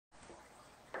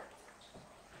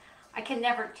I can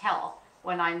never tell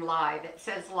when I'm live. It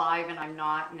says live and I'm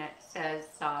not, and it says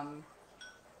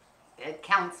it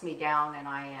counts me down and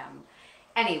I am.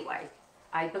 Anyway,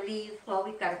 I believe, well,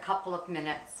 we've got a couple of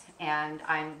minutes, and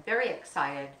I'm very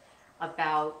excited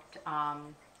about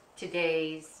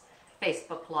today's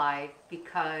Facebook Live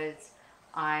because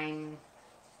I'm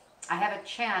I have a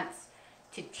chance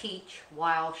to teach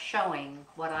while showing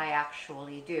what I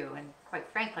actually do. And quite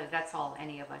frankly, that's all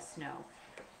any of us know.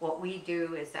 What we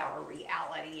do is our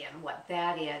reality, and what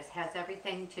that is has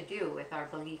everything to do with our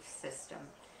belief system.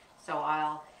 So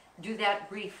I'll do that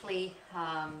briefly,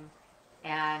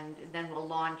 and then we'll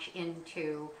launch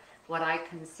into what I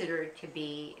consider to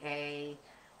be a,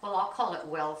 well, I'll call it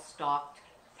well-stocked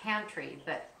pantry,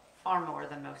 but far more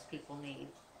than most people need.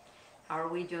 How are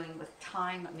we doing with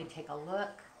time? Let me take a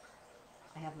look.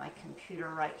 I have my computer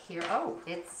right here. Oh,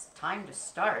 it's time to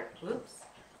start. Oops.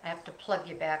 I have to plug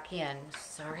you back in.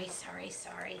 Sorry.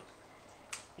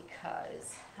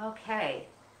 Because, okay.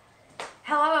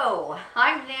 Hello,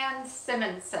 I'm Nan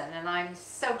Simonsen, and I'm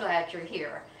so glad you're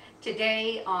here.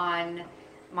 Today on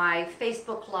my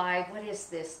Facebook Live, what is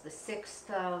this, the 6th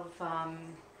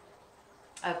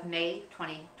of May,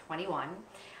 2021.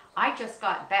 I just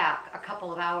got back a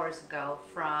couple of hours ago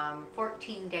from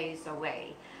 14 days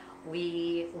away.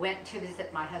 We went to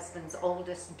visit my husband's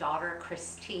oldest daughter,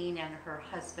 Christine, and her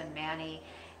husband, Manny,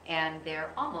 and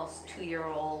their almost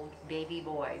 2-year-old baby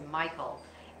boy, Michael,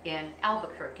 in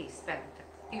Albuquerque. Spent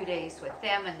a few days with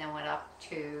them, and then went up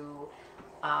to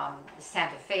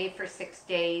Santa Fe for 6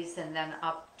 days, and then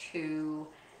up to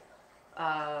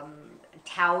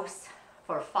Taos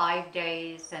for 5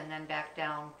 days, and then back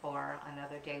down for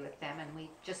another day with them. And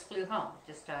we just flew home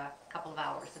just a couple of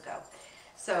hours ago.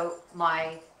 So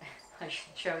I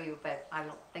should show you, but I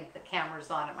don't think the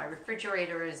camera's on it. My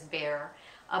refrigerator is bare,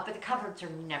 but the cupboards are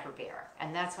never bare.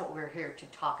 And that's what we're here to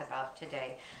talk about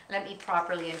today. Let me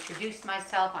properly introduce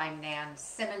myself. I'm Nan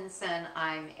Simonsen.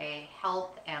 I'm a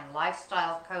health and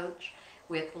lifestyle coach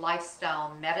with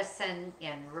Lifestyle Medicine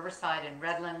in Riverside and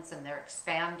Redlands, and they're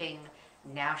expanding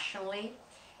nationally.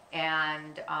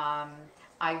 And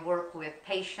I work with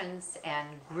patients and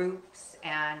groups,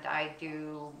 and I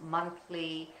do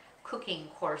monthly cooking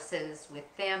courses with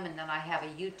them. And then I have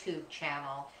a YouTube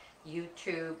channel,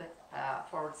 YouTube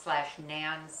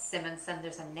 /Nan Simonsen.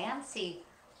 There's a Nancy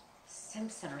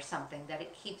Simpson or something that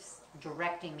it keeps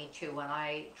directing me to when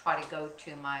I try to go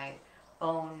to my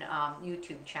own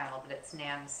YouTube channel, but it's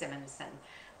Nan Simonsen.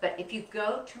 But if you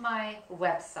go to my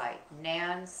website,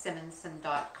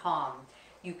 nansimonsen.com,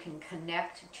 you can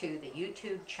connect to the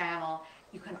YouTube channel.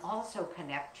 You can also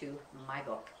connect to my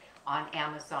book on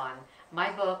Amazon.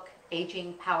 My book,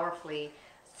 Aging Powerfully,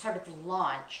 sort of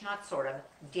launched, not sort of,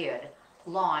 did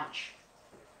launch,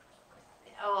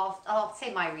 I'll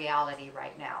say my reality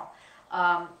right now.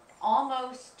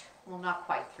 Almost, well, not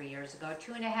quite 3 years ago,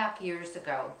 2.5 years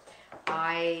ago,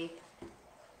 I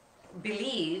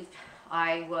believed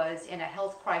I was in a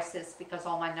health crisis because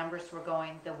all my numbers were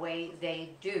going the way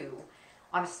they do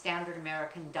on a standard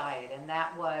American diet, and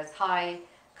that was high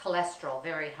cholesterol,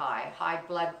 very high, high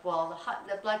blood, well,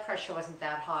 the blood pressure wasn't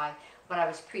that high, but I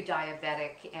was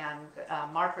pre-diabetic, and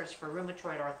markers for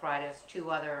rheumatoid arthritis,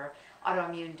 2 other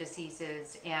autoimmune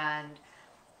diseases. And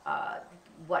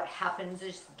what happens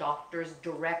is doctors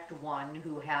direct one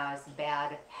who has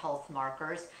bad health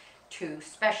markers to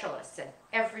specialists, and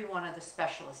every one of the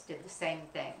specialists did the same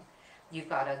thing. You've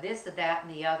got a this, a that,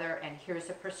 and the other, and here's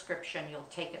a prescription, you'll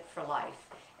take it for life.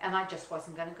 And I just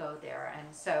wasn't going to go there.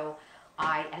 And so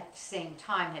I, at the same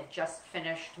time, had just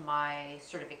finished my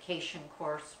certification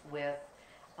course with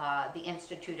the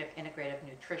Institute of Integrative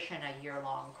Nutrition, a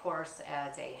year-long course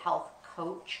as a health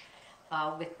coach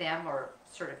with them, or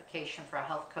certification for a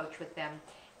health coach with them,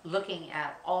 looking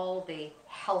at all the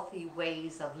healthy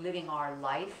ways of living our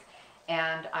life.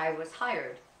 And I was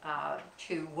hired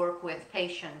to work with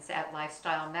patients at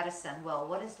Lifestyle Medicine. Well,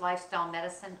 what is Lifestyle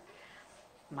Medicine?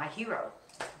 My hero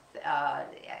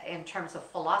in terms of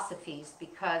philosophies,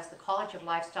 because the College of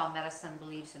Lifestyle Medicine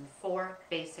believes in 4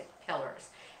 basic pillars,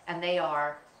 and they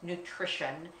are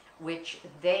nutrition, which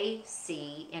they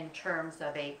see in terms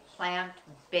of a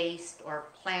plant-based or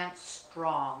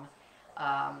plant-strong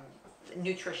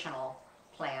nutritional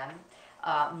plan.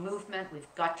 Movement,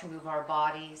 we've got to move our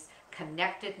bodies.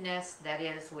 Connectedness, that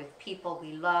is with people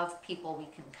we love, people we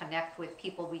can connect with,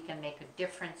 people we can make a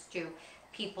difference to,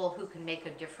 people who can make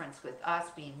a difference with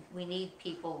us. We need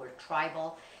people, we're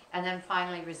tribal. And then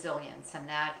finally, resilience, and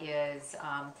that is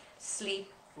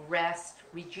sleep, rest,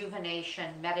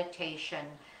 rejuvenation,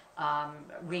 meditation,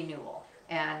 renewal.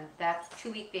 And that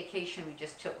 2-week vacation we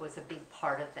just took was a big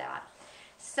part of that.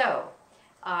 So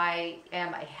I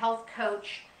am a health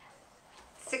coach.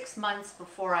 6 months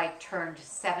before I turned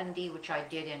 70, which I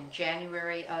did in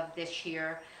January of this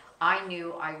year, I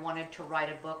knew I wanted to write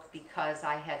a book because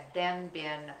I had then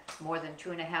been more than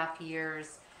 2.5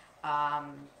 years,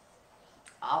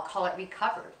 I'll call it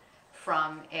recovered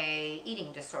from a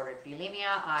eating disorder,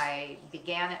 bulimia. I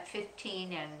began at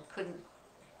 15 and couldn't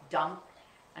dump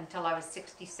until I was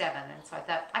 67. And so I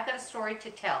thought, I've got a story to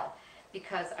tell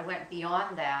because I went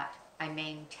beyond that. I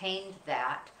maintained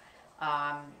that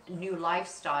new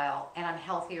lifestyle, and I'm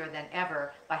healthier than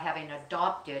ever by having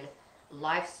adopted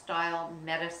lifestyle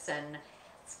medicine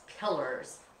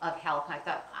pillars of health. And I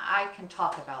thought, I can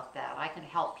talk about that. I can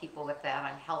help people with that.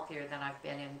 I'm healthier than I've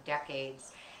been in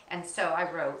decades. And so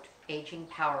I wrote Aging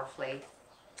Powerfully,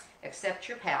 Accept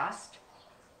Your Past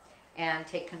and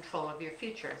Take Control of Your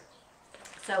Future.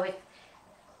 So if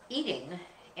eating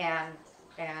and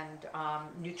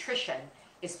nutrition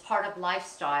is part of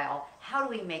lifestyle, how do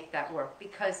we make that work?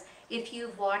 Because if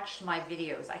you've watched my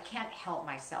videos, I can't help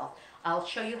myself. I'll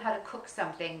show you how to cook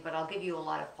something, but I'll give you a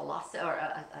lot of philosophy, or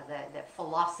the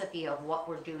philosophy of what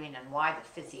we're doing and why,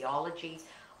 the physiology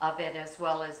of it, as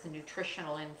well as the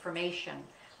nutritional information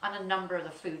on a number of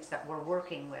the foods that we're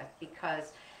working with,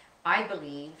 because I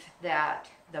believe that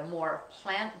the more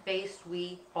plant-based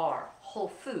we are, whole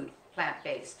food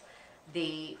plant-based,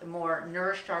 the more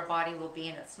nourished our body will be.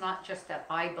 And it's not just that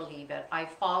I believe it. I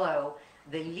follow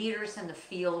the leaders in the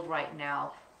field right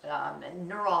now,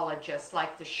 neurologists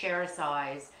like the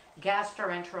Sherzais,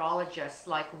 gastroenterologists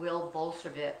like Will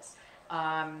Bolshevitz,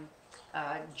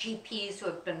 GPs who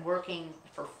have been working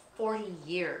for 40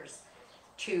 years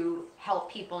to help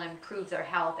people improve their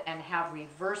health and have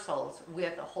reversals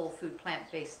with a whole food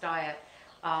plant-based diet.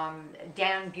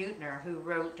 Dan Buettner, who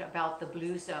wrote about the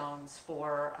blue zones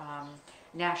for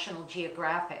National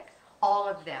Geographic, all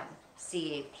of them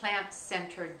see a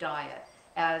plant-centered diet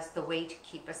as the way to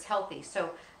keep us healthy.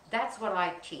 So that's what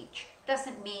I teach.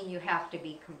 Doesn't mean you have to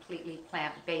be completely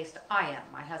plant-based. I am.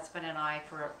 My husband and I,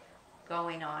 for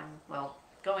going on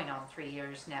 3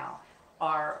 years now,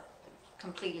 are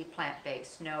completely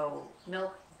plant-based. No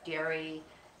milk, dairy,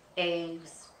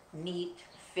 eggs, meat,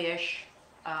 fish,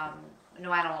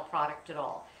 no animal product at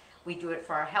all. We do it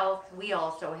for our health. We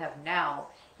also have now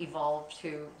evolved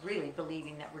to really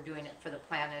believing that we're doing it for the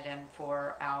planet and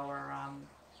for our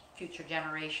future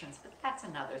generations, but that's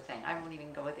another thing. I won't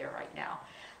even go there right now.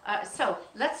 So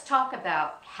let's talk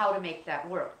about how to make that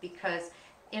work, because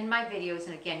in my videos,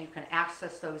 and again, you can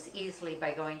access those easily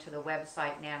by going to the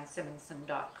website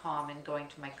nansimonsen.com and going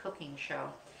to my cooking show.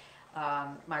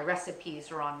 My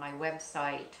recipes are on my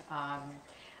website.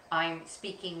 I'm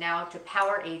speaking now to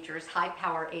power agers, high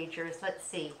power agers. Let's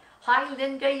see. Hi,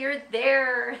 Linda, you're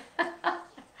there.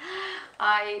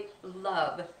 I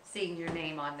love seeing your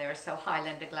name on there. So hi,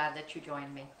 Linda, glad that you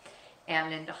joined me.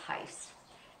 And Linda Heiss.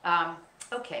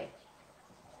 Okay,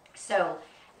 so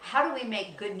how do we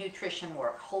make good nutrition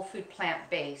work? Whole food,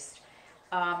 plant-based.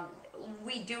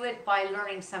 We do it by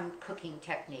learning some cooking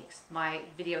techniques. My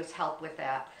videos help with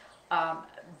that.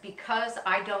 Because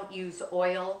I don't use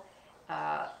oil,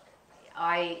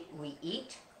 we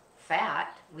eat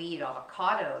fat, we eat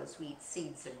avocados, we eat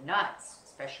seeds and nuts,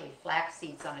 especially flax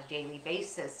seeds on a daily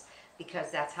basis,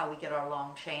 because that's how we get our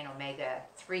long chain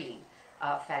omega-3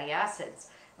 fatty acids.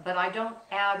 But I don't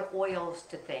add oils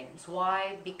to things.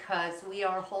 Why? Because we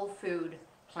are whole food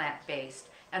plant-based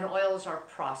and oils are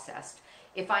processed.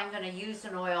 If I'm going to use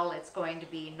an oil, it's going to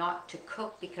be not to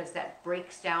cook, because that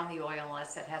breaks down the oil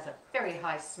unless it has a very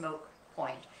high smoke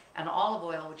point. And olive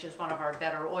oil, which is one of our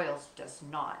better oils, does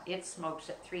not. It smokes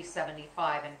at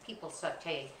 375, and people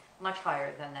saute much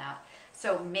higher than that.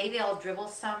 So maybe I'll dribble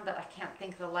some, but I can't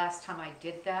think of the last time I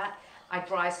did that. I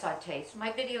dry saute. So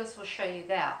my videos will show you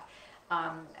that.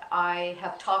 I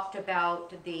have talked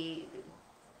about the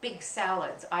big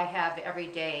salads I have every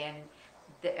day,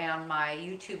 and on my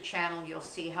YouTube channel you'll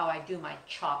see how I do my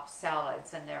chopped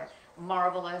salads, and they're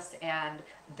marvelous. And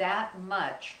that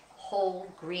much whole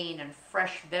green and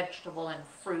fresh vegetable and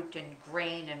fruit and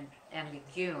grain and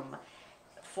legume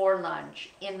for lunch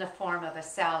in the form of a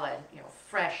salad,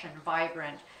 fresh and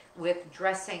vibrant, with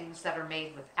dressings that are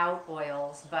made without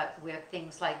oils, but with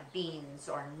things like beans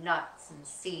or nuts and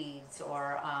seeds,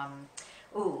 or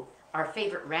our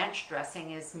favorite ranch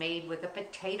dressing is made with a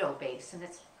potato base, and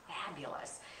it's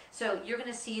fabulous. So you're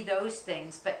going to see those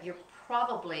things, but you're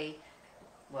probably,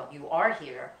 you are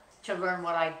here to learn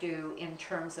what I do in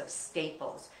terms of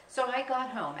staples. So I got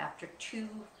home after two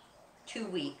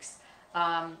weeks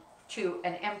to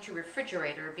an empty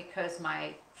refrigerator, because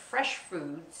my fresh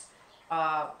foods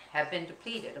have been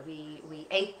depleted. We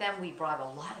ate them, we brought a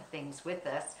lot of things with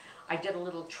us. I did a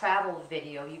little travel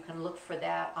video. You can look for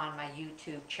that on my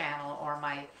YouTube channel or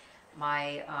my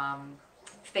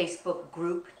Facebook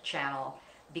group channel,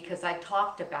 because I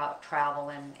talked about travel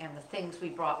and the things we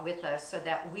brought with us so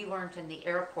that we weren't in the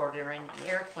airport or in the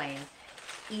airplane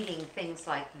eating things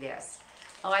like this.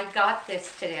 Oh, I got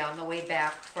this today on the way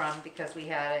back because we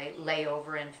had a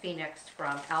layover in Phoenix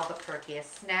from Albuquerque, a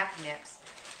snack mix.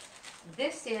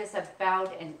 This is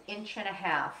about 1.5 inches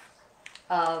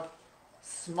of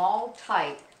small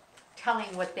type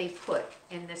telling what they put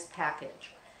in this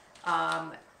package.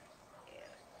 A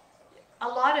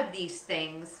lot of these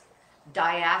things,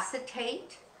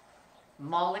 diacetate,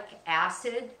 malic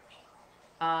acid,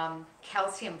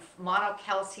 monocalcium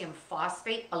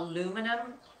phosphate,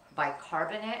 aluminum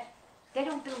bicarbonate, they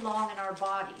don't belong in our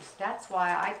bodies. That's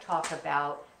why I talk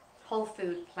about whole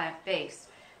food, plant-based.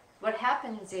 What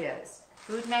happens is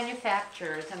food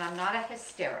manufacturers, and I'm not a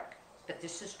hysteric, but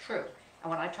this is true. And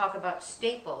when I talk about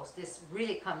staples, this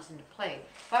really comes into play.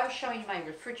 If I was showing you my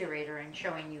refrigerator and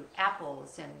showing you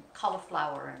apples and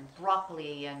cauliflower and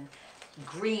broccoli and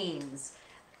greens,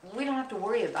 we don't have to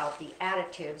worry about the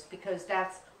additives because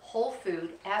that's whole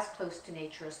food as close to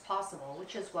nature as possible,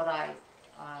 which is what I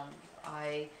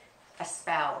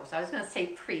espouse. I was going to say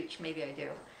preach, maybe I do,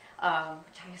 which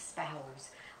I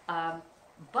espouse.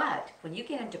 But when you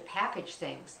get into packaged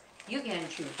things, you get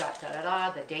into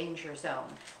the danger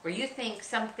zone, where you think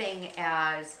something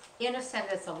as innocent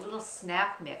as a little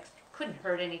snack mix couldn't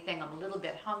hurt anything. I'm a little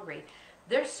bit hungry.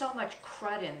 There's so much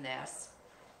crud in this.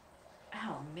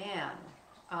 Oh man.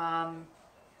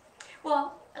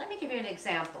 Well, let me give you an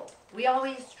example. We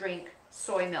always drink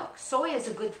soy milk. Soy is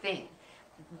a good thing.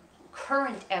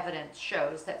 Current evidence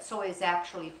shows that soy is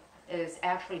actually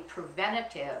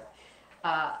preventative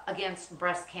against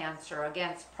breast cancer,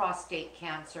 against prostate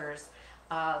cancers,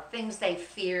 things they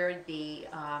feared. The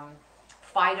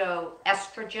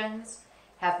phytoestrogens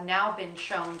have now been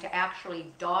shown to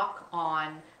actually dock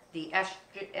on the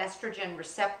estrogen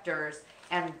receptors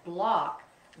and block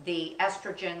the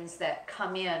estrogens that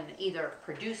come in, either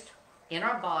produced in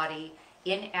our body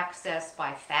in excess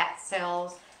by fat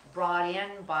cells, brought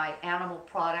in by animal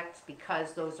products,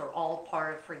 because those are all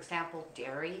part of, for example,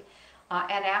 dairy,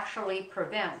 and actually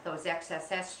prevent those excess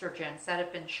estrogens that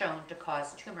have been shown to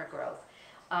cause tumor growth.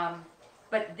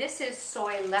 But this is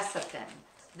soy lecithin.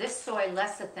 This soy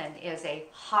lecithin is a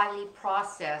highly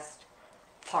processed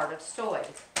part of soy.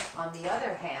 On the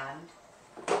other hand,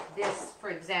 this, for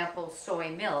example, soy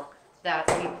milk that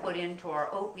we put into our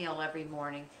oatmeal every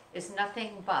morning is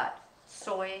nothing but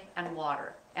soy and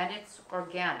water. And it's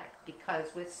organic,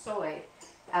 because with soy,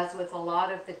 as with a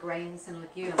lot of the grains and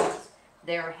legumes,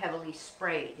 they're heavily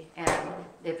sprayed. And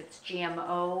if it's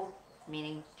GMO,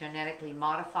 meaning genetically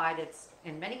modified, it's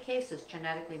in many cases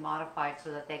genetically modified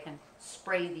so that they can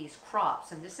spray these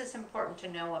crops. And this is important to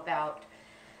know about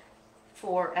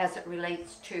as it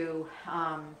relates to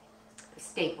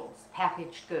staples,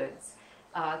 packaged goods,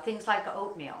 things like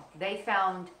oatmeal. They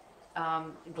found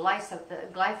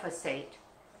glyphosate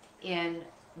in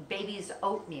baby's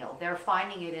oatmeal. They're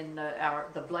finding it in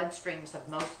the bloodstreams of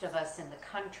most of us in the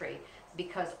country,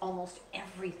 because almost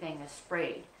everything is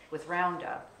sprayed with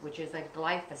Roundup, which is a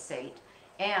glyphosate,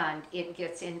 and it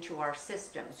gets into our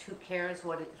systems. Who cares?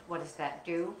 What does that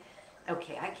do?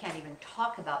 Okay, I can't even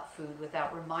talk about food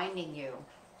without reminding you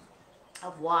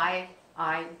of why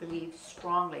I believe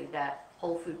strongly that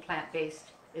whole food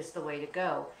plant-based is the way to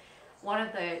go. One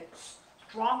of the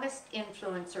strongest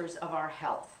influencers of our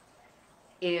health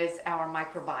is our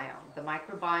microbiome. The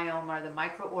microbiome are the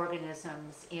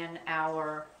microorganisms in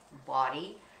our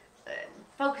body,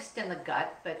 focused in the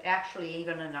gut, but actually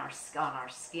even on our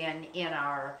skin, in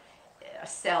our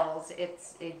cells.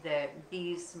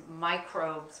 These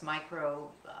microbes,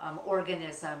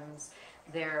 organisms,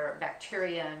 they're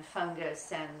bacteria and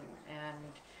fungus and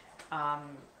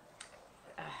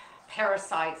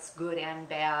parasites, good and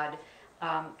bad.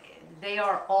 They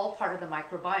are all part of the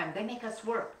microbiome. They make us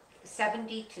work.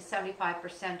 70 to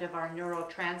 75% of our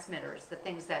neurotransmitters, the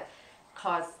things that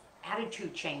cause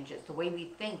attitude changes, the way we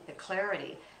think, the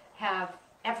clarity, have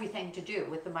everything to do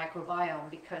with the microbiome,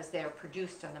 because they're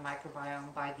produced in the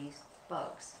microbiome by these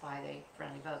bugs, by the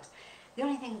friendly bugs. The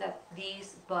only thing that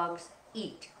these bugs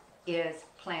eat is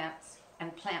plants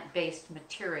and plant-based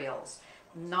materials,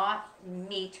 not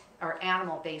meat or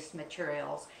animal-based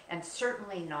materials, and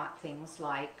certainly not things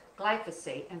like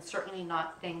glyphosate, and certainly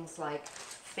not things like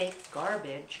fake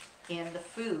garbage in the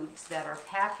foods that are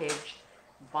packaged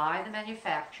by the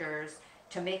manufacturers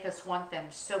to make us want them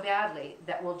so badly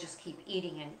that we'll just keep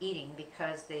eating and eating,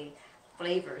 because the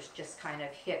flavors just kind of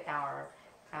hit our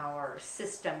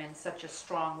system in such a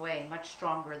strong way, much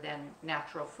stronger than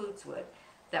natural foods would,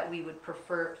 that we would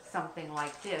prefer something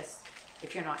like this,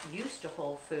 if you're not used to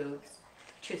whole foods,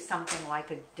 to something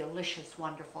like a delicious,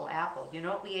 wonderful apple. You know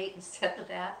what we ate instead of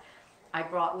that? I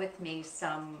brought with me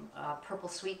some purple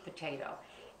sweet potato,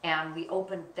 and we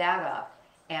opened that up,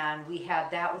 and we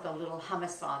had that with a little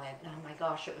hummus on it, and oh my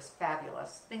gosh, it was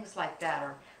fabulous. Things like that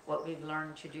are what we've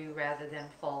learned to do rather than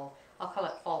fall, I'll call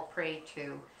it fall prey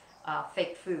to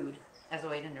fake food as a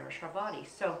way to nourish our body.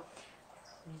 So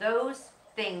those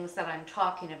things that I'm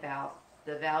talking about,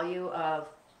 the value of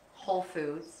whole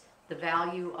foods, the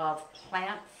value of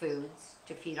plant foods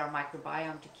to feed our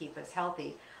microbiome to keep us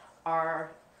healthy,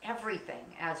 are everything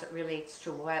as it relates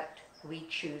to what we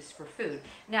choose for food.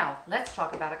 Now, let's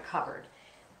talk about a cupboard.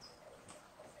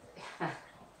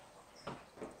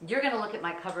 You're going to look at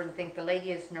my cupboard and think the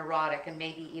lady is neurotic and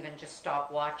maybe even just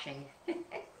stop watching.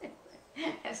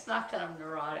 It's not that I'm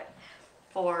neurotic.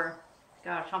 For,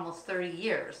 gosh, almost 30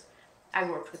 years, I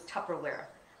worked with Tupperware.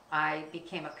 I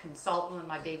became a consultant when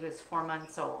my baby was 4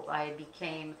 months old. I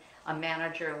became a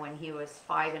manager when he was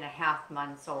 5.5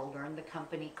 months old, earned the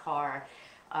company car,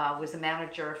 was a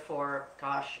manager for,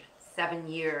 gosh, 7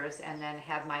 years, and then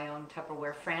had my own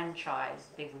Tupperware franchise,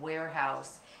 big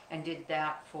warehouse, and did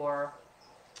that for,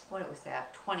 what was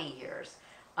that, 20 years.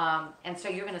 And so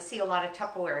you're going to see a lot of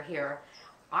Tupperware here.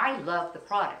 I love the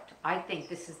product. I think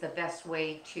this is the best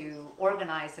way to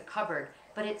organize a cupboard,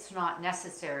 but it's not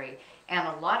necessary. And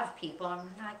a lot of people, and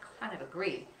I kind of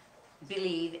agree,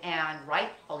 believe, and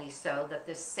rightfully so, that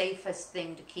the safest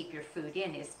thing to keep your food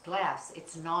in is glass.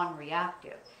 It's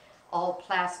non-reactive. All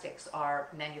plastics are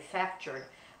manufactured,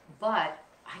 but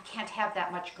I can't have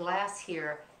that much glass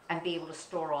here and be able to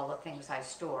store all the things I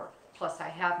store. Plus I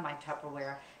have my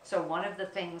Tupperware. So one of the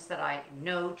things that I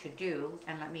know to do,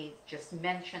 and let me just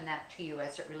mention that to you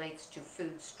as it relates to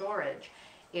food storage,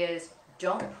 is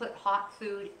don't put hot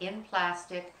food in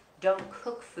plastic, don't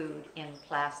cook food in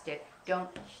plastic,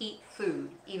 don't heat food,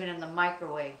 even in the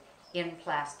microwave, in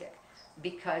plastic,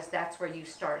 because that's where you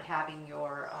start having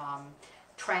your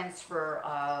transfer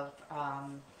of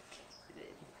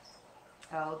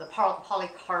the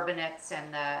polycarbonates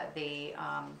and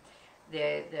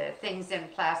the things in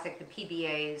plastic, the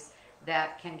PBAs,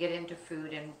 that can get into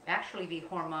food and actually be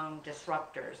hormone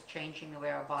disruptors, changing the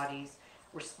way our bodies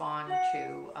respond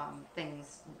to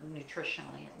things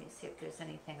nutritionally. Let me see if there's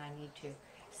anything I need to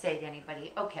say to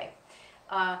anybody. Okay,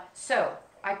 so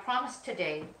I promised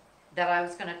today that I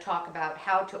was going to talk about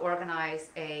how to organize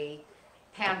a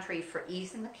pantry for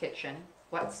ease in the kitchen,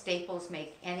 what staples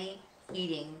make any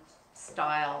eating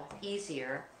style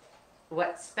easier,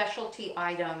 what specialty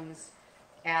items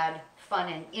add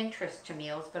fun and interest to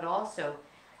meals, but also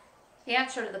the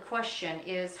answer to the question,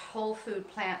 is whole food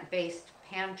plant-based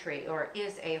pantry, or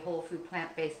is a whole food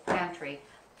plant-based pantry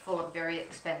full of very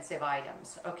expensive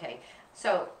items? Okay,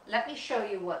 so let me show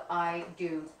you what I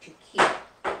do to keep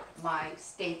my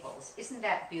staples. Isn't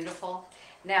that beautiful?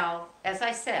 Now, as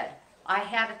I said, I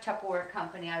had a Tupperware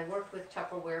company. I worked with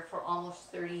Tupperware for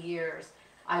almost 30 years.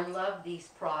 I love these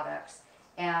products,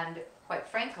 and quite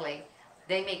frankly,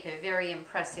 they make a very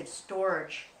impressive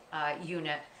storage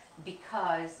unit,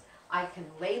 because I can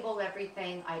label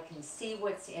everything, I can see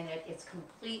what's in it, it's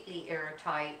completely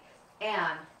airtight,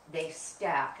 and they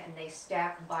stack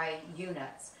by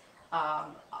units.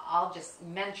 I'll just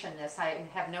mention this, I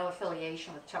have no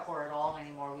affiliation with Tupperware at all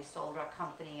anymore. We sold our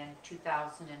company in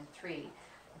 2003,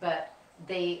 but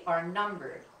they are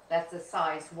numbered. That's a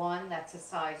size 1, that's a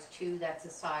size 2, that's a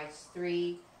size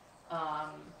 3.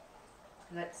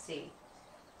 Let's see.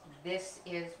 This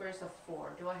is, where's a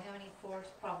 4? Do I have any 4s?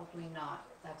 Probably not.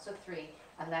 That's a 3,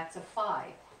 and that's a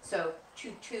 5. So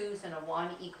 2 2s and a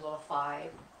 1 equal a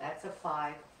 5. That's a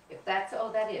 5. If that's,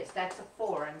 oh, that's a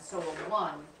 4, and so a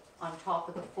 1 on top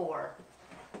of the 4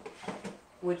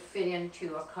 would fit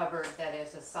into a cupboard that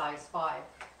is a size 5.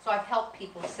 So I've helped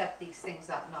people set these things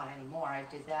up, not anymore, I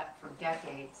did that for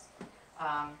decades.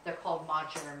 They're called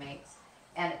modular mates,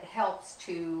 and it helps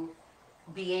to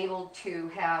be able to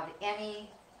have any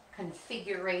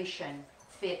configuration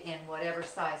fit in whatever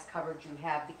size cupboard you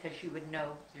have, because you would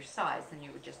know your size and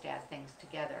you would just add things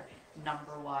together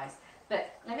number wise.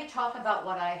 But let me talk about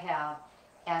what I have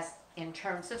as in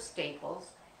terms of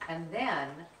staples, and then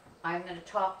I'm going to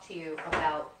talk to you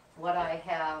about what I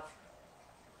have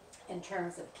in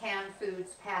terms of canned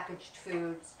foods, packaged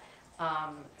foods,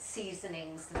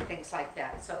 seasonings and things like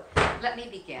that. So let me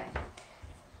begin.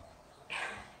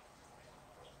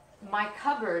 My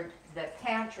cupboard, the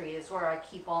pantry, is where I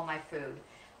keep all my food.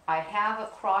 I have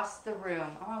across the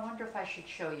room, oh, I wonder if I should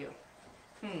show you.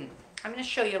 I'm going to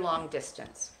show you long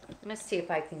distance. I'm going to see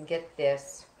if I can get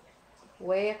this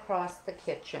way across the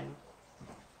kitchen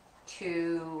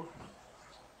to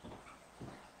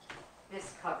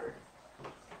this cupboard.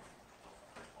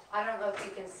 I don't know if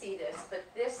you can see this, but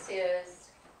this is,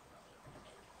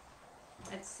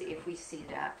 let's see if we see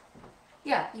that.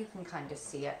 Yeah, you can kind of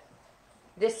see it.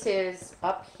 This is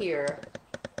up here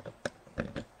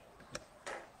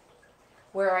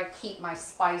where I keep my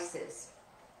spices.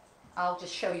 I'll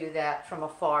just show you that from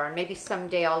afar, and maybe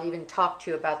someday I'll even talk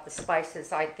to you about the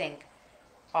spices I think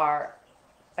are,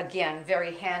 again,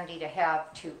 very handy to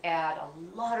have to add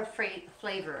a lot of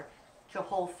flavor to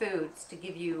whole foods, to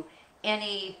give you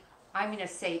any, I'm going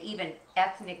to say even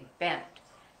ethnic bent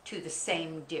to the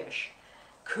same dish.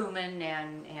 Cumin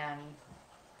and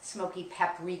smoky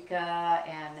paprika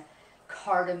and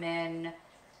cardamom.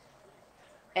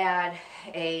 Add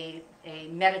a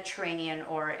Mediterranean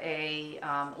or a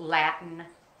Latin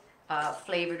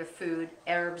flavor to food.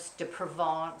 Herbes de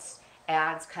Provence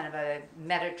adds kind of a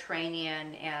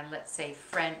Mediterranean and, let's say,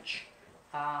 French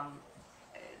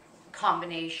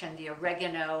combination. The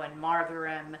oregano and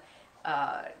marjoram,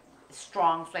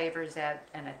 strong flavors add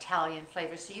an Italian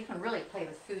flavor. So you can really play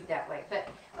with food that way. But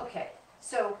okay,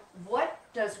 so what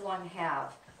does one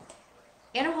have?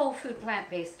 In a whole food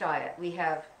plant-based diet, we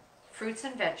have fruits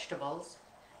and vegetables.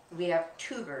 We have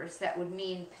tubers. That would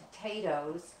mean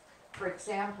potatoes. For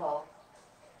example,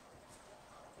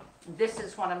 this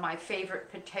is one of my favorite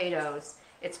potatoes.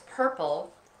 It's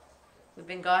purple. We've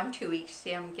been gone 2 weeks.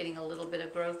 See, I'm getting a little bit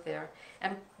of growth there.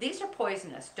 And these are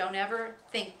poisonous. Don't ever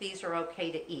think these are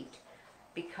okay to eat,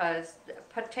 because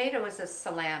potato is a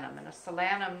solanum, and a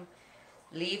solanum,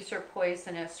 leaves are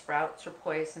poisonous, sprouts are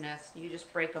poisonous. You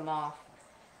just break them off.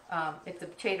 If the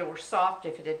potato were soft,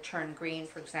 if it had turned green,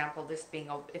 for example, this being,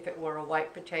 if it were a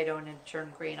white potato and it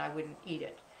turned green, I wouldn't eat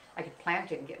it. I could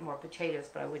plant it and get more potatoes,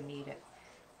 but I wouldn't eat it.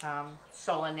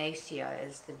 Solanaceae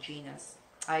is the genus.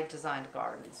 I designed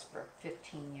gardens for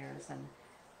 15 years, and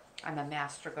I'm a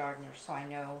master gardener, so I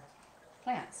know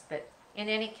plants. But in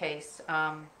any case,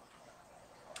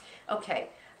 okay,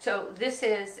 so this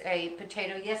is a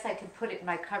potato. Yes, I could put it in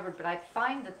my cupboard, but I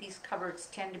find that these cupboards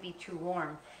tend to be too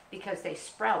warm because they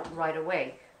sprout right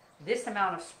away. This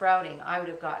amount of sprouting I would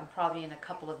have gotten probably in a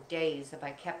couple of days if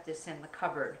I kept this in the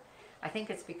cupboard. I think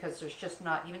it's because there's just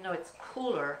not, even though it's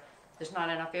cooler, there's not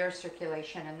enough air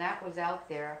circulation, and that was out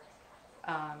there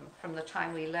from the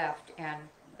time we left, and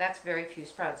that's very few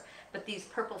sprouts. But these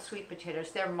purple sweet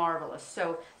potatoes, they're marvelous.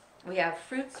 So we have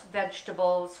fruits,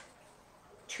 vegetables,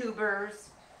 tubers.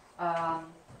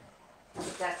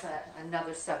 That's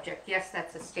another subject. Yes,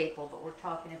 that's a staple, but we're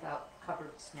talking about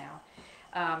cupboards now.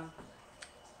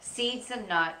 Seeds and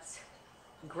nuts,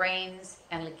 grains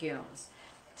and legumes.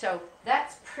 So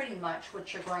that's pretty much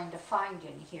what you're going to find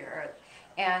in here.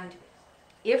 And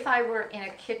if I were in a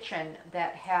kitchen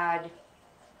that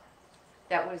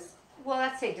was, well,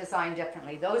 let's say designed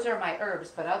differently, those are my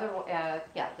herbs, but other,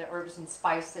 yeah, the herbs and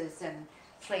spices and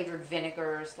flavored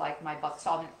vinegars, like my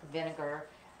balsamic vinegar.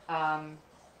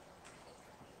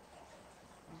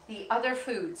 The other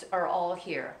foods are all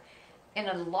here. In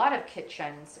a lot of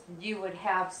kitchens, you would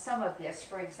have some of this.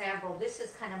 For example, this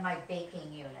is kind of my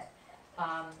baking unit.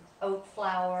 Oat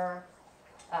flour,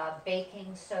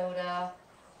 baking soda,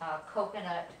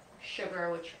 coconut sugar,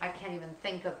 which I can't even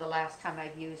think of the last time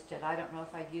I've used it. I don't know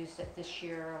if I've used it this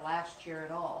year or last year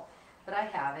at all, but I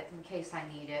have it in case I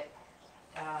need it.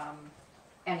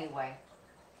 Anyway,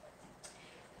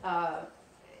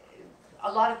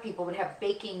 a lot of people would have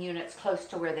baking units close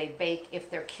to where they bake if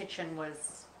their kitchen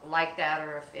was like that,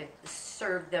 or if it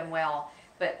served them well.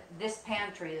 But this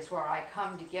pantry is where I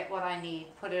come to get what I need,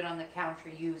 put it on the counter,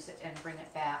 use it, and bring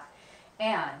it back.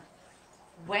 And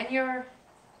when you're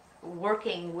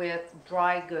working with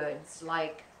dry goods,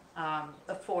 like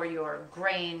for your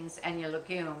grains and your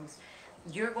legumes,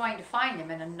 you're going to find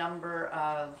them in a number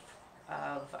of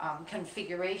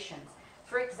configurations.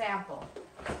 For example,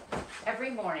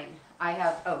 every morning I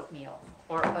have oatmeal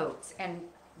or oats, and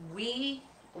we,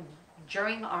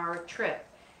 during our trip,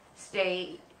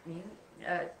 stay,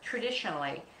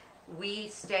 traditionally, we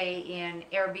stay in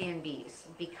Airbnbs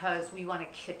because we want a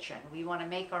kitchen. We want to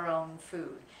make our own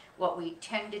food. What we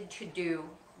tended to do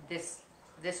this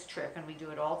trip, and we do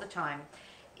it all the time,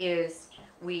 is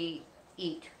we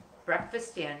eat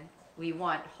breakfast in. We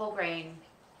want whole grain.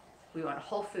 We want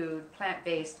whole food,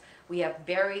 plant-based. We have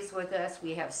berries with us.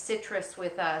 We have citrus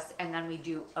with us, and then we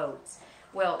do oats.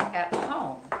 Well, at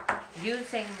home,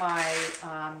 using my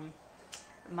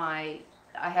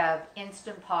I have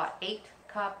Instant Pot 8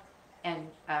 cup and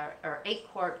or 8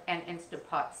 quart and Instant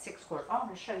Pot 6 quart. Oh, I'm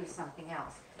going to show you something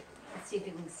else. let's see if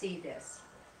you can see this.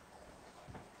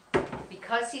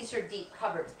 Because these are deep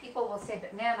cupboards, people will say,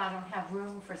 but Nan, I don't have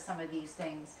room for some of these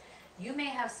things. You may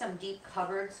have some deep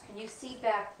cupboards. Can you see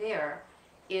back there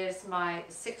is my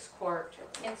 6-quart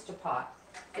Instapot.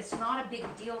 It's not a big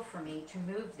deal for me to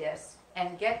move this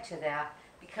and get to that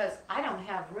because I don't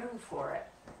have room for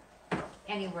it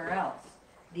anywhere else.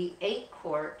 The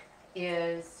 8-quart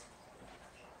is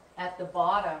at the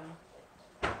bottom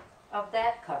of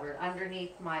that cupboard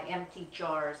underneath my empty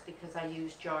jars because I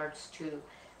use jars to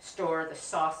store the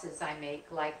sauces I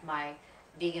make, like my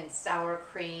vegan sour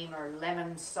cream or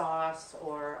lemon sauce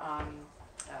or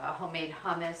homemade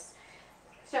hummus.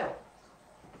 So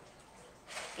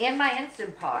in my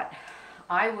Instant Pot,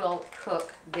 I will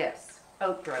cook this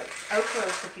oat groats. Oat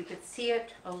groats, if you could see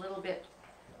it a little bit,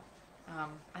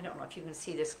 I don't know if you can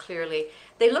see this clearly.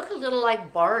 They look a little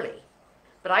like barley,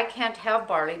 but I can't have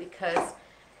barley because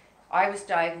I was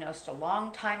diagnosed a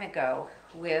long time ago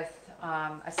with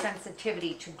a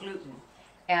sensitivity to gluten.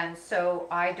 And so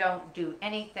I don't do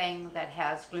anything that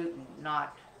has gluten,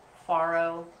 not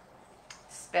farro,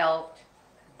 spelt,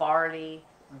 barley,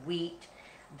 wheat,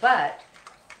 but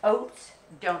oats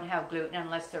don't have gluten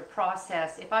unless they're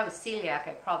processed. If I was celiac,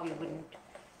 I probably wouldn't,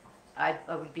 I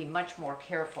would be much more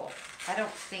careful. I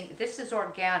don't think, this is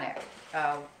organic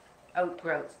oat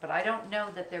groats, but I don't know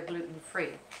that they're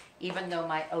gluten-free, even though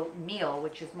my oatmeal,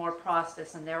 which is more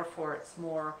processed and therefore it's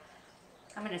more,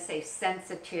 I'm going to say,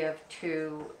 sensitive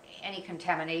to any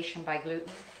contamination by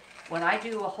gluten. When I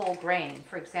do a whole grain,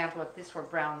 for example, if this were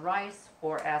brown rice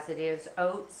or as it is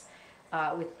oats,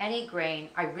 with any grain,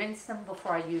 I rinse them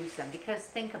before I use them because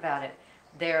think about it,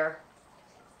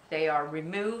 they are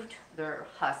removed, they're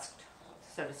husked,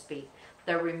 so to speak.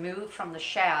 They're removed from the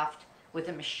shaft with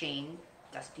a machine,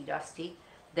 dusty.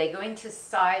 They go into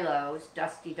silos,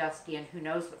 dusty, and who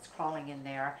knows what's crawling in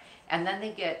there. And then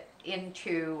they get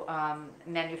into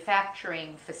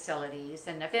manufacturing facilities,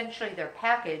 and eventually they're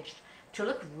packaged to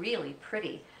look really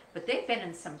pretty. But they've been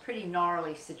in some pretty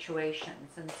gnarly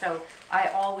situations, and so I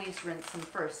always rinse them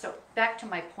first. So back to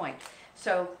my point.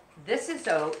 So this is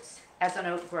oats as an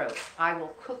oat groat. I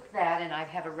will cook that, and I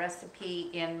have a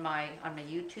recipe on my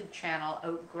YouTube channel,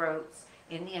 oat groats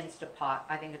in the Instapot.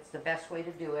 I think it's the best way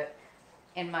to do it.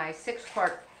 In my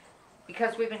 6-quart,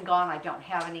 because we've been gone, I don't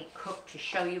have any cooked to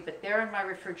show you, but they're in my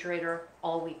refrigerator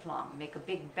all week long. Make a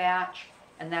big batch,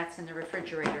 and that's in the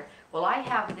refrigerator. Well, I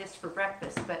have this for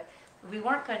breakfast, but we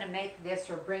weren't going to make this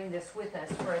or bring this with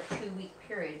us for a 2-week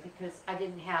period because I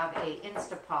didn't have a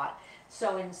Instapot.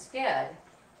 So instead,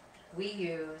 we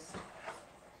use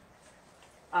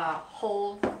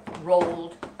whole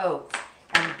rolled oats.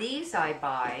 And these I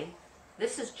buy,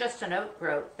 this is just an oat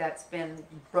groat that's been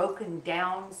broken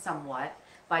down somewhat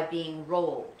by being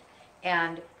rolled.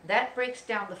 And that breaks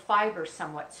down the fiber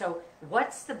somewhat. So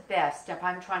what's the best if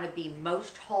I'm trying to be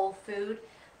most whole food?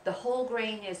 The whole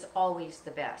grain is always the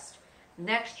best.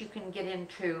 Next, you can get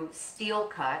into steel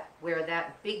cut, where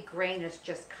that big grain is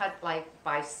just cut like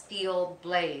by steel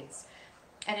blades.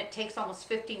 And it takes almost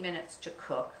 50 minutes to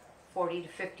cook, 40 to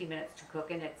 50 minutes to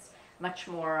cook, and it's much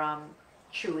more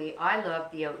chewy. I love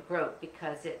the oat groat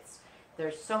because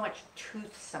there's so much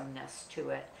toothsomeness to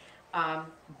it.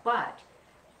 But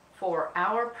for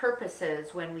our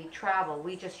purposes, when we travel,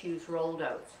 we just use rolled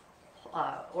oats,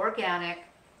 organic,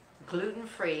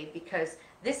 gluten-free, because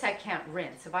this I can't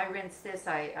rinse. If I rinse this,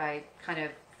 I kind of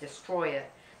destroy it.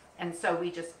 And so we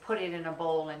just put it in a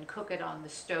bowl and cook it on the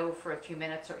stove for a few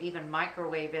minutes, or even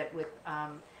microwave it with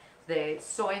the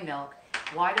soy milk.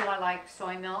 Why do I like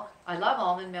soy milk? I love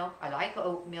almond milk. I like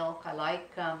oat milk. I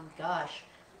like,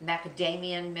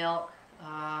 macadamia milk.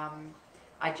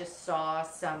 I just saw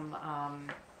some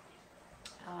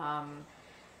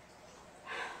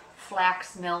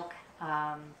flax milk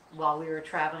while we were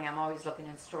traveling. I'm always looking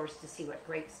in stores to see what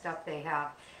great stuff they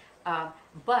have.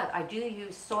 But I do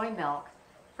use soy milk,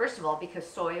 first of all, because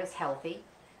soy is healthy.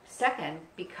 Second,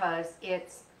 because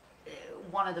it's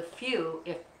one of the few,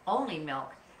 if only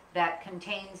milk, that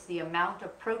contains the amount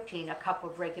of protein a cup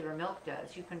of regular milk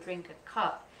does. You can drink a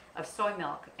cup of soy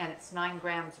milk and it's 9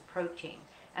 grams of protein.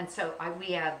 And so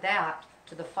we add that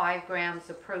to the 5 grams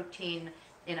of protein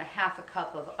in a half a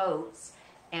cup of oats,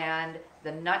 and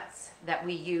the nuts that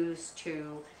we use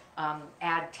to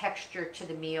add texture to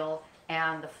the meal,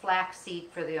 and the flaxseed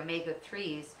for the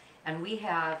omega-3s. And we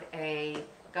have a,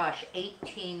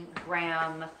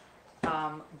 18-gram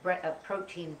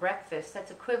protein breakfast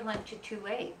that's equivalent to 2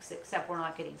 eggs, except we're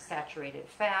not getting saturated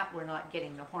fat, we're not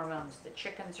getting the hormones the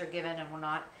chickens are given, and we're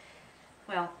not,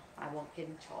 well, I won't get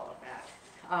into all of that.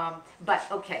 But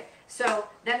okay, so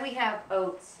then we have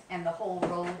oats and the whole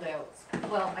rolled oats.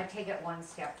 Well, I take it one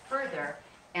step further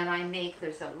and I make,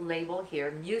 there's a label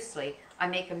here, muesli. I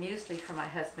make a muesli for my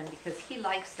husband because he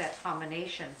likes that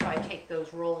combination. So I take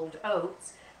those rolled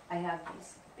oats. I have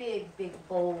these big, big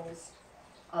bowls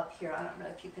up here. I don't know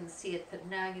if you can see it, but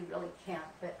now you really can't.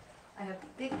 But I have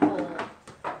a big bowl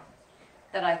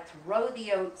that I throw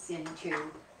the oats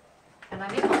into, and I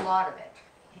make a lot of it.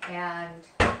 And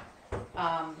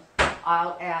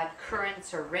I'll add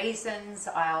currants or raisins.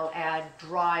 I'll add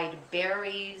dried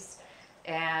berries,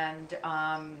 and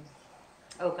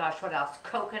oh gosh, what else?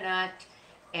 Coconut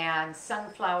and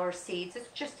sunflower seeds. It's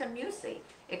just a muesli.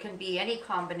 It can be any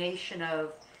combination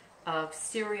of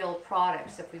cereal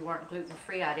products. If we weren't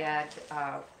gluten-free, I'd add,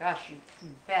 gosh, you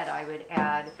bet I would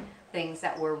add things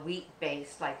that were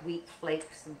wheat-based, like wheat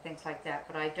flakes and things like that,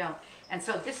 but I don't. And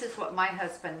so this is what my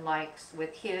husband likes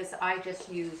with his. I just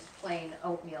use plain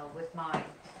oatmeal with mine,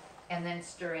 and then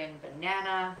stir in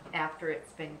banana after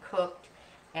it's been cooked,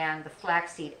 and the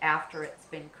flaxseed after it's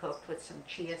been cooked with some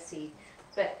chia seed.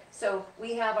 But so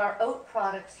we have our oat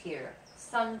products here.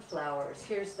 Sunflowers.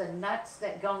 Here's the nuts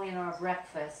that go in our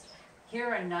breakfast. Here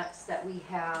are nuts that we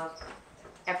have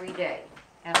every day,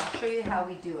 and I'll show you how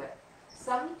we do it.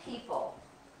 Some people,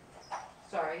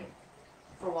 sorry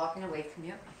for walking away from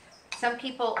you, some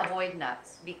people avoid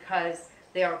nuts because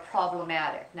they are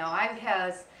problematic. Now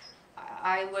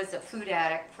I was a food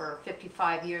addict for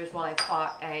 55 years while I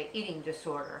fought an eating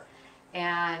disorder,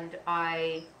 and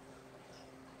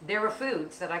there were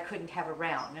foods that I couldn't have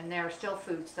around, and there are still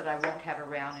foods that I won't have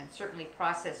around, and certainly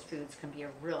processed foods can be a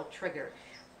real trigger.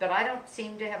 But I don't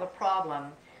seem to have a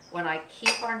problem when I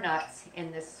keep our nuts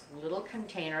in this little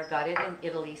container. Got it in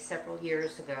Italy several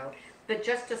years ago, but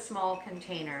just a small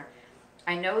container.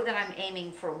 I know that I'm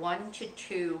aiming for 1 to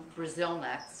 2 Brazil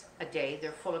nuts a day.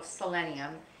 They're full of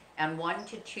selenium, and 1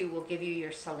 to 2 will give you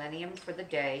your selenium for the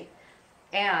day.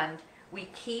 And we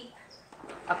keep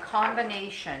a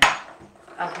combination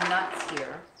of nuts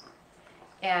here,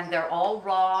 and they're all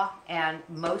raw, and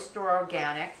most are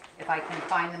organic. If I can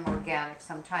find them organic,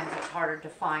 sometimes it's harder to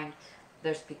find.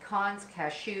 There's pecans,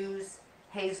 cashews,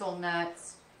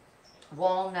 hazelnuts,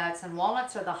 walnuts, and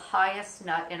walnuts are the highest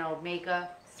nut in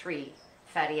omega-3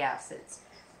 fatty acids.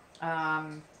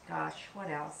 Gosh, what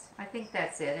else? I think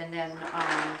that's it. And then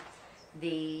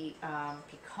the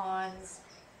pecans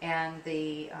and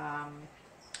the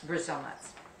Brazil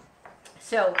nuts.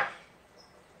 So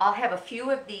I'll have a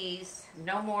few of these,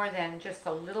 no more than just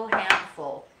a little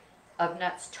handful of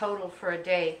nuts total for a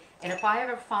day. And if I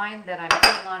ever find that I'm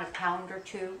putting on a pound or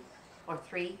 2 or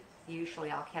 3,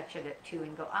 usually I'll catch it at 2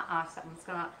 and go, something's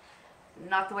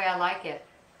not the way I like it.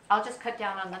 I'll just cut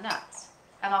down on the nuts,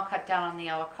 and I'll cut down on the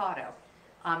avocado,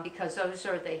 because those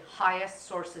are the highest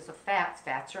sources of fats.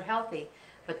 Fats are healthy,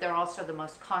 but they're also the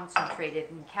most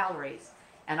concentrated in calories.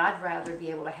 And I'd rather be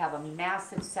able to have a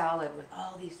massive salad with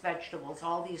all these vegetables,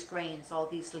 all these grains, all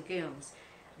these legumes,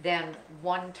 than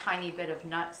one tiny bit of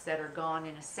nuts that are gone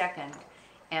in a second,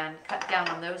 and cut down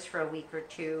on those for a week or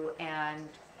 2 and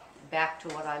back to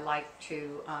what I like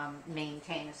to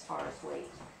maintain as far as weight.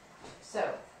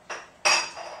 So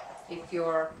if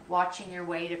you're watching your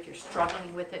weight, if you're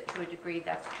struggling with it to a degree,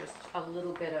 that's just a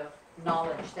little bit of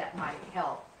knowledge that might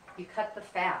help. You cut the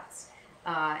fats.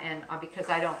 And because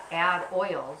I don't add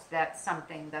oils, that's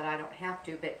something that I don't have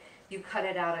to, but you cut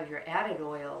it out of your added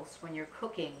oils when you're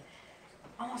cooking.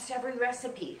 Almost every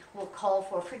recipe will call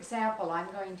for example, I'm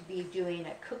going to be doing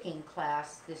a cooking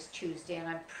class this Tuesday, and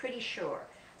I'm pretty sure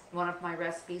one of my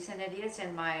recipes, and it is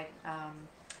in my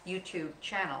YouTube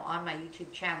channel,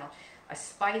 a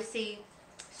spicy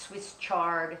Swiss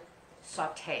chard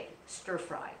saute, stir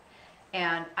fry.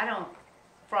 And I don't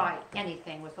fry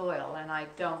anything with oil, and I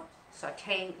don't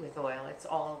saute with oil. It's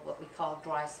all what we call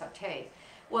dry saute.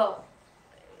 Well,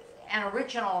 an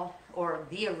original, or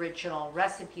the original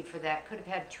recipe for that could have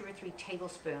had 2 or 3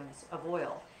 tablespoons of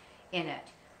oil in it.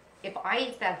 If I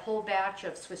ate that whole batch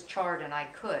of Swiss chard, and I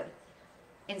could,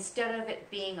 instead of it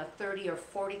being a 30 or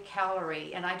 40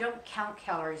 calorie, and I don't count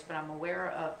calories, but I'm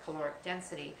aware of caloric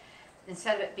density,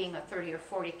 instead of it being a 30 or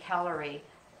 40 calorie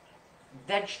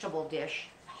vegetable dish,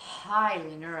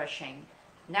 highly nourishing,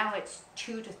 now it's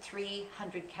 200 to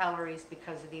 300 calories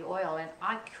because of the oil, and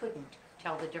I couldn't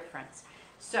tell the difference.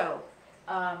 So,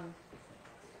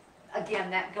 again,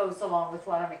 that goes along with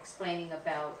what I'm explaining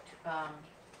about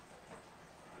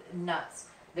nuts.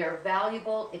 They're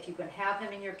valuable if you can have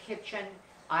them in your kitchen.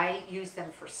 I use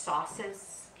them for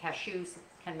sauces. Cashews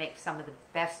can make some of the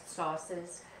best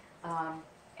sauces.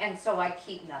 And so I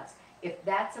keep nuts. If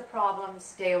that's a problem,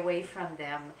 stay away from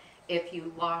them. If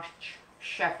you watch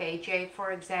Chef AJ,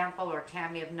 for example, or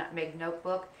Tammy of Nutmeg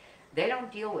Notebook, they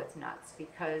don't deal with nuts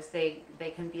because they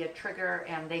can be a trigger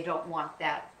and they don't want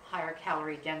that higher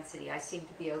calorie density. I seem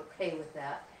to be okay with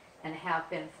that and have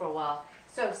been for a while.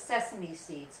 So sesame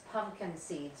seeds, pumpkin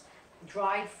seeds,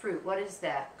 dried fruit, what is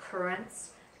that?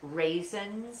 Currants,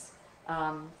 raisins,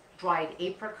 dried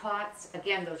apricots.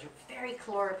 Again, those are very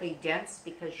calorically dense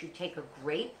because you take a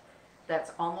grape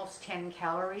that's almost 10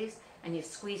 calories and you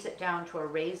squeeze it down to a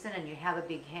raisin and you have a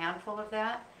big handful of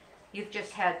that. You've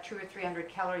just had 200 or 300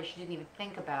 calories you didn't even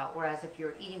think about, whereas if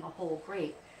you're eating a whole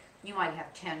grape, you might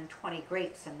have 10, 20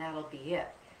 grapes and that'll be it,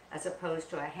 as opposed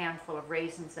to a handful of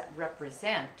raisins that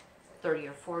represent 30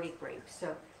 or 40 grapes.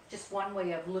 So just one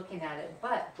way of looking at it,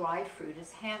 but dried fruit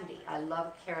is handy. I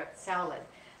love carrot salad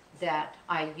that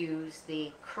I use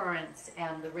the currants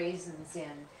and the raisins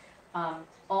in.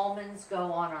 Almonds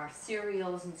go on our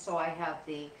cereals, and so I have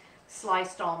the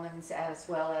sliced almonds as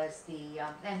well as the,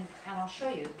 and I'll show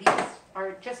you, these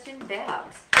are just in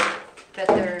bags, but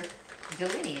they're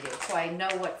delineated, so I know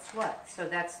what's what. So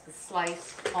that's the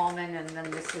sliced almond, and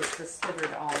then this is the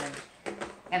slivered almond.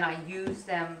 And I use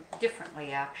them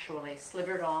differently, actually.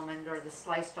 Slivered almond or the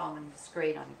sliced almond is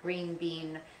great on a green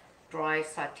bean, dry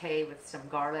saute with some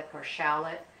garlic or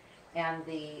shallot. And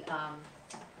the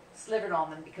slivered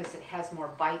almond, because it has more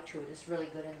bite to it, is really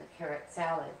good in the carrot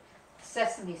salad.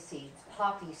 Sesame seeds,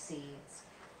 poppy seeds,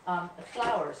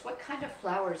 flours. What kind of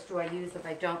flours do I use if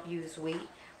I don't use wheat?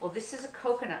 Well, this is a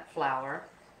coconut flour.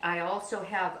 I also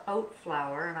have oat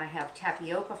flour and I have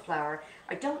tapioca flour.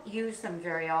 I don't use them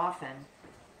very often,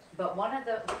 but one of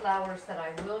the flours that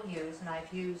I will use, and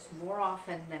I've used more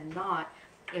often than not,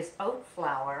 is oat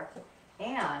flour.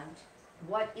 And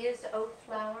what is oat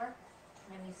flour?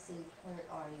 Let me see, where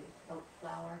are you? Oat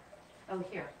flour. Oh,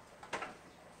 here.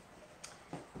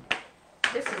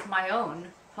 This is my own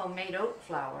homemade oat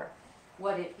flour.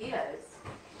 What it is,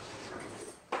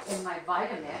 in my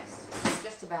Vitamix,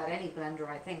 just about any blender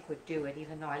I think would do it,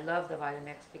 even though I love the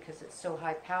Vitamix because it's so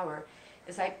high power,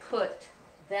 is I put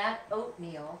that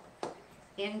oatmeal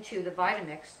into the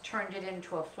Vitamix, turned it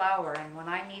into a flour, and when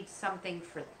I need something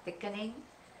for thickening,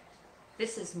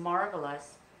 this is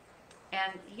marvelous.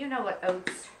 And you know what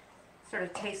oats sort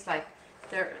of taste like.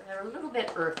 They're a little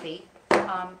bit earthy,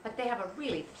 but they have a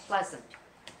really pleasant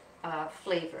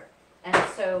flavor. And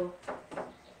so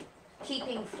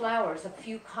keeping flours, a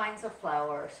few kinds of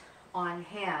flours on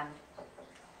hand,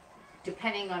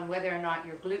 depending on whether or not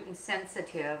you're gluten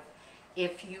sensitive,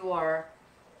 if you are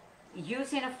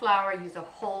using a flour, use a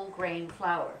whole grain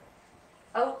flour.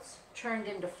 Oats turned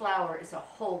into flour is a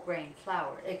whole grain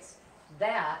flour. It's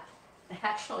that,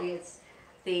 actually it's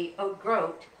the oat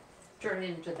groat turned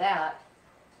into that,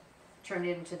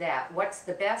 What's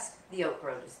the best? The oat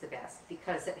groat is the best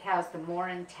because it has the more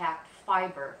intact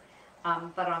fiber.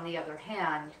 But on the other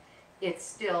hand, it's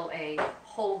still a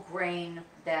whole grain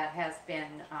that has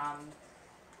been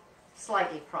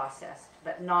slightly processed,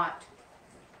 but not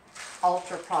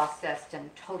ultra processed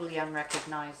and totally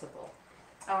unrecognizable.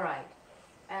 All right.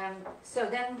 So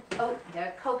then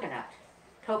coconut.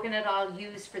 Coconut I'll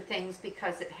use for things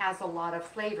because it has a lot of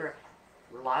flavor,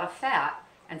 a lot of fat,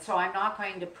 and so I'm not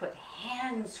going to put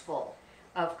hands full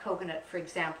of coconut, for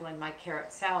example, in my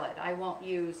carrot salad. I won't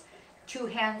use 2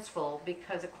 hands full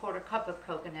because a quarter cup of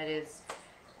coconut is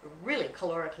really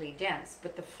calorically dense,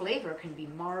 but the flavor can be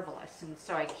marvelous, and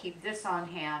so I keep this on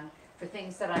hand for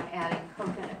things that I'm adding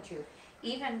coconut to.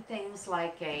 Even things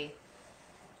like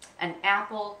an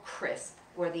apple crisp,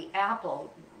 where the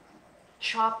apple,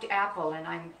 chopped apple, and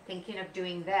I'm thinking of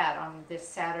doing that on this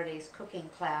Saturday's cooking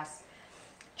class,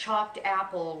 chopped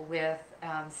apple with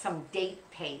some date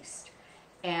paste,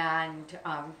 and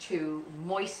to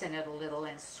moisten it a little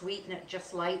and sweeten it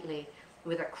just lightly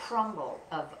with a crumble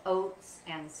of oats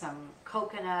and some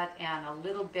coconut and a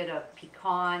little bit of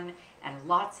pecan and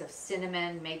lots of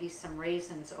cinnamon, maybe some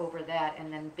raisins over that,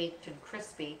 and then baked and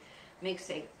crispy, makes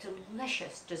a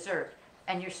delicious dessert.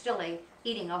 And you're still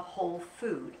eating a whole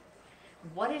food.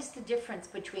 What is the difference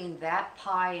between that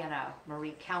pie and a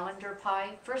Marie Callender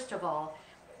pie? First of all,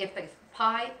 if the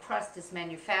pie crust is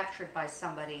manufactured by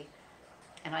somebody,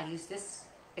 and I use this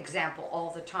example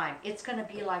all the time, it's going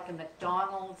to be like a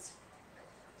McDonald's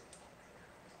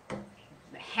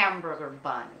hamburger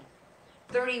bun,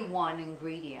 31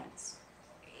 ingredients,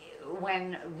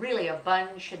 when really a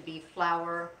bun should be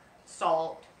flour,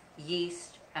 salt,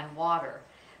 yeast, and water.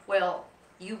 Well,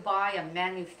 you buy a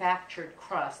manufactured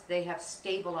crust, they have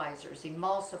stabilizers,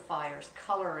 emulsifiers,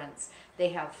 colorants, they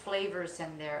have flavors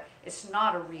in there. It's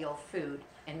not a real food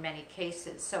in many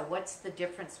cases. So what's the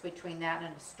difference between that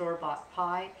and a store-bought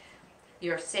pie?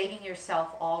 you're saving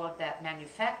yourself all of that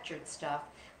manufactured stuff,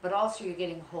 but also you're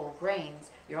getting whole grains.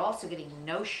 You're also getting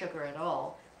no sugar at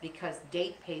all, because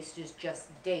date paste is just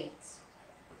dates.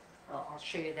 Well, I'll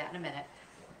show you that in a minute.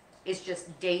 It's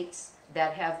just dates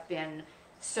that have been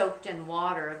soaked in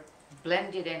water,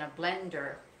 blended in a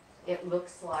blender. It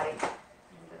looks like,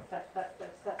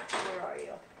 where are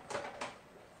you?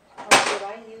 Oh, did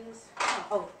I use,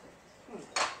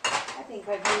 I think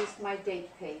I've used my date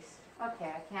paste. Okay,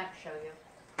 I can't show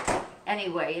you.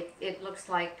 Anyway, it looks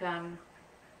like,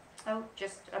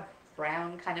 just a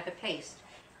brown kind of a paste.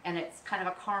 And it's kind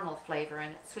of a caramel flavor,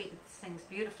 and it sweetens things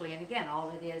beautifully. And again,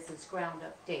 all it is ground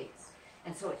up dates.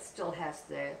 And so it still has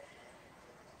the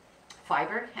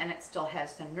fiber, and it still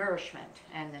has the nourishment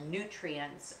and the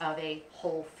nutrients of a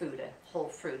whole food, a whole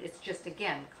fruit. It's just,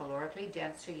 again, calorically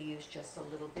dense, so you use just a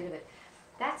little bit of it.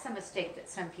 That's a mistake that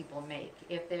some people make.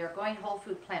 If they are going whole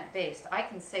food plant-based, I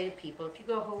can say to people, if you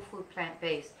go whole food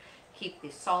plant-based, keep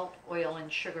the salt, oil,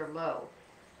 and sugar low.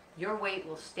 Your weight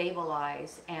will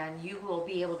stabilize, and you will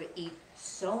be able to eat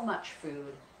so much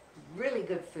food, really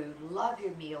good food, love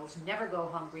your meals, never go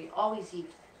hungry, always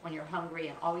eat when you're hungry,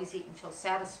 and always eat until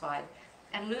satisfied,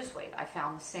 and lose weight. I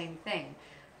found the same thing.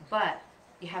 But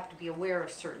you have to be aware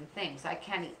of certain things. I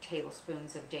can't eat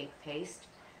tablespoons of date paste,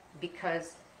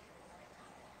 because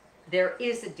there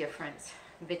is a difference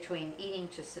between eating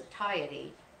to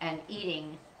satiety and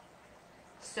eating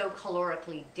so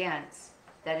calorically dense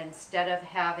that instead of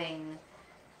having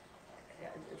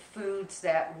foods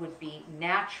that would be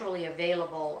naturally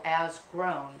available as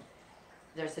grown,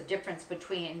 there's a difference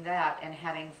between that and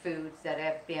having foods that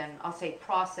have been, I'll say,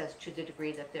 processed to the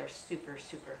degree that they're super,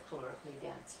 super calorically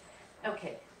dense.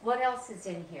 Okay, what else is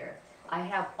in here? I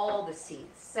have all the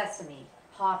seeds: sesame,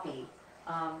 poppy,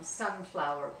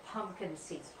 sunflower, pumpkin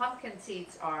seeds. Pumpkin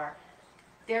seeds are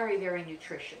very, very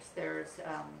nutritious. There's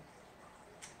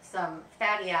some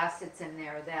fatty acids in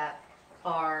there that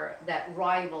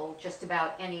rival just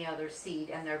about any other seed,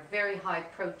 and they're very high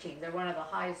protein. They're one of the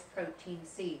highest protein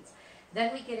seeds.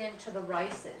 Then we get into the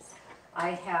rices.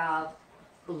 I have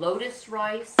lotus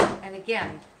rice, and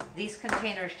again, these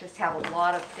containers just have a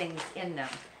lot of things in them.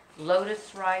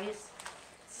 Lotus rice,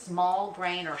 small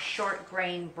grain or short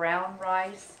grain brown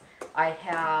rice. I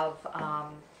have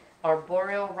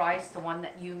arboreal rice, the one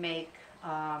that you make,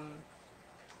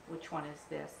 which one is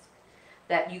this?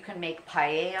 That you can make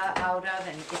paella out of,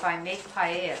 and if I make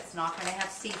paella, it's not going to have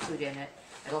seafood in it.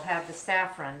 It'll have the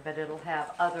saffron, but it'll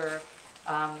have other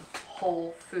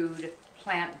whole food,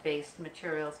 plant-based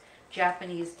materials.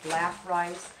 Japanese black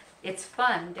rice. It's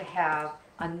fun to have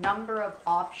a number of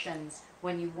options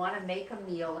when you want to make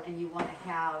a meal and you want to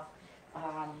have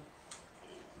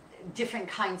different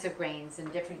kinds of grains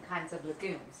and different kinds of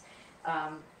legumes.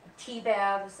 Tea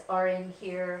bags are in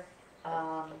here.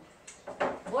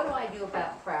 What do I do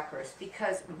about crackers?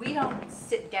 Because we don't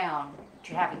sit down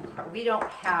to having, we don't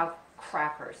have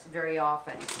crackers very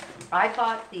often. I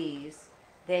bought these.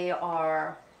 They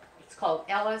are, it's called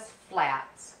Ella's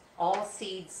Flats, all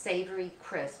seeds, savory,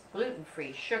 crisp,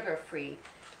 gluten-free, sugar-free,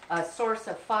 a source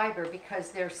of fiber,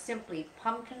 because they're simply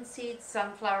pumpkin seeds,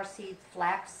 sunflower seeds,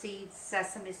 flax seeds,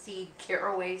 sesame seed,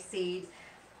 caraway seeds,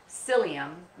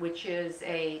 psyllium, which is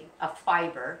a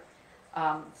fiber,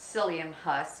 psyllium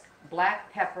husk,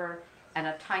 black pepper, and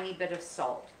a tiny bit of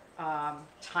salt,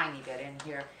 tiny bit in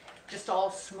here, just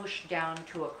all smooshed down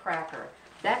to a cracker.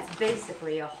 That's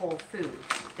basically a whole food.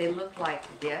 They look like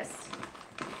this.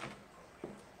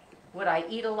 Would I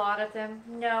eat a lot of them?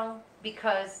 No,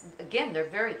 because again, they're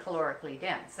very calorically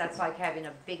dense. That's like having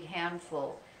a big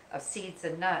handful of seeds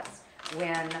and nuts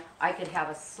when I could have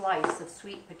a slice of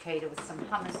sweet potato with some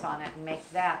hummus on it and make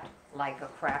that like a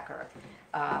cracker.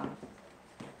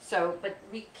 But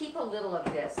we keep a little of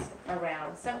this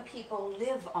around. Some people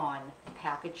live on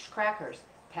packaged crackers,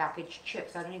 packaged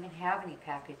chips. I don't even have any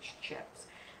packaged chips.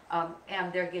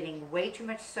 And they're getting way too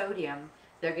much sodium.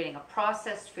 They're getting a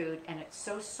processed food, and it's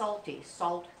so salty,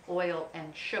 salt, oil,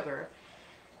 and sugar,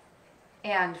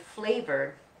 and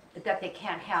flavored, that they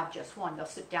can't have just one. They'll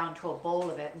sit down to a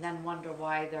bowl of it and then wonder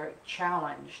why they're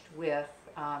challenged with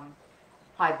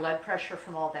high blood pressure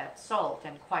from all that salt,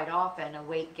 and quite often a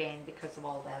weight gain because of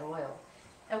all that oil.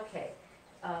 Okay,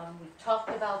 we've talked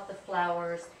about the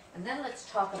flowers, and then let's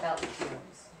talk about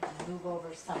legumes. I'll move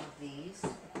over some of these,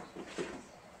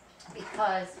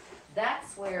 because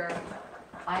that's where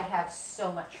I have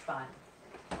so much fun.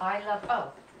 I love,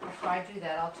 oh, before I do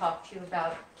that, I'll talk to you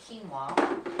about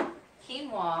quinoa.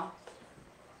 Quinoa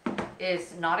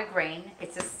is not a grain,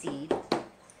 it's a seed,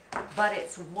 but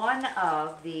it's one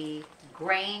of the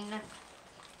grain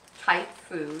type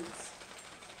foods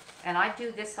And I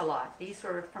do this a lot. These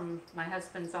are from my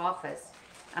husband's office.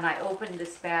 And I opened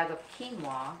this bag of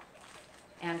quinoa,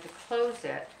 and to close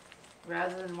it,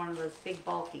 rather than one of those big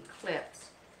bulky clips,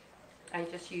 I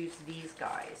just use these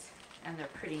guys, and they're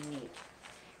pretty neat.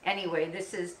 Anyway,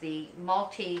 this is the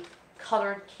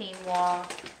multi-colored quinoa.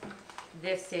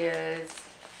 This is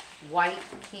white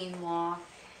quinoa.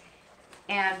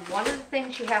 And one of the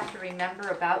things you have to remember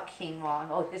about quinoa,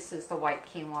 oh, this is the white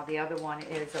quinoa, the other one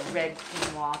is a red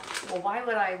quinoa. Well, why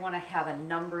would I want to have a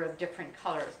number of different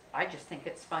colors? I just think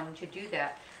it's fun to do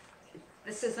that.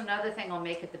 This is another thing I'll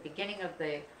make at the beginning of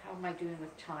the, how am I doing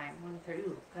with time?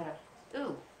 1:30,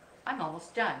 ooh, I'm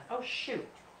almost done. Oh, shoot.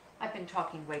 I've been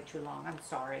talking way too long, I'm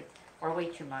sorry, or way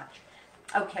too much.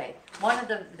 Okay, one of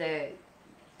the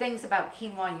things about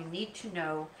quinoa you need to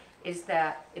know is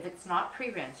that if it's not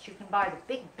pre-rinsed, you can buy the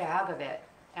big bag of it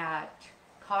at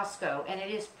Costco, and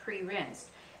it is pre-rinsed.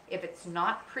 If it's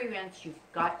not pre-rinsed, you've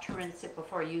got to rinse it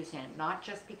before using it, not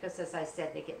just because, as I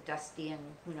said, they get dusty and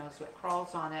who knows what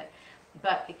crawls on it,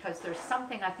 but because there's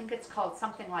something, I think it's called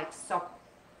something like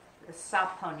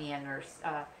saponin, or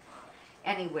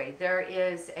anyway, there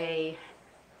is a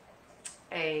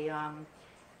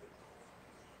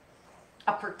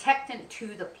protectant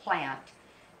to the plant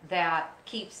that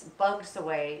keeps bugs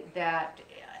away, that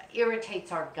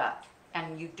irritates our gut,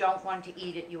 and you don't want to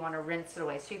eat it, you want to rinse it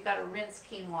away. So you've got to rinse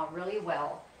quinoa really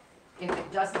well if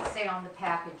it doesn't say on the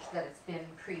package that it's been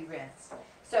pre-rinsed.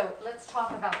 So let's talk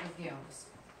about legumes.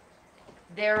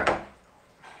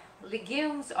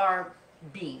 Legumes are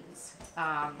beans,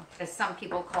 as some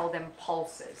people call them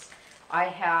pulses. I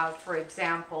have, for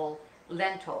example,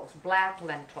 lentils, black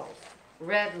lentils,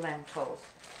 red lentils,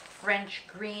 French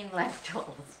green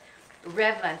lentils,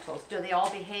 red lentils. Do they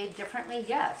all behave differently?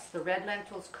 Yes. The red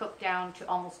lentils cook down to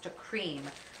almost a cream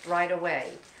right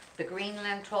away. The green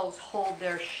lentils hold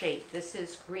their shape. This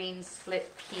is green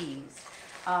split peas,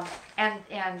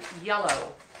 and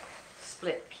yellow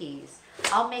split peas.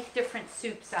 I'll make different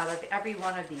soups out of every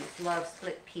one of these. Love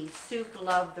split pea soup,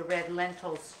 love the red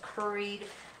lentils curried,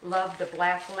 love the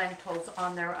black lentils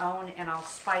on their own, and I'll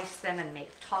spice them and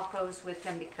make tacos with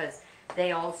them because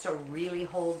they also really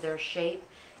hold their shape.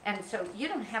 And so you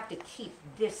don't have to keep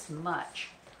this much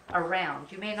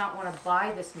around. You may not want to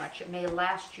buy this much. It may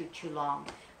last you too long.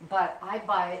 But I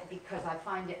buy it because I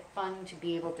find it fun to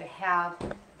be able to have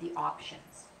the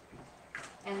options.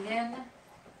 And then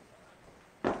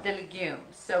the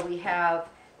legumes. So we have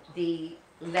the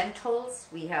lentils,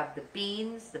 we have the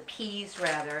beans, the peas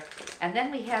rather, and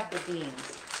then we have the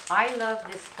beans. I love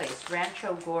this place,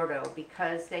 Rancho Gordo,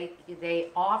 because they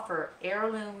offer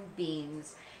heirloom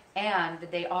beans, and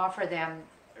they offer them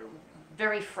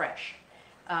very fresh.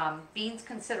 Beans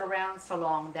can sit around so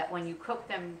long that when you cook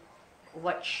them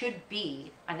what should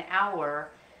be an hour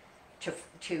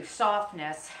to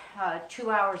softness, 2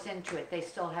 hours into it they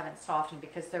still haven't softened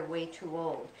because they're way too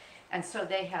old. And so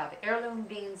they have heirloom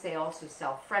beans. They also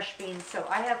sell fresh beans, so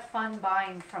I have fun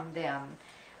buying from them.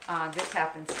 This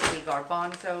happens to be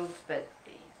garbanzos, but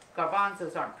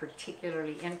garbanzos aren't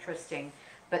particularly interesting.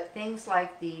 But things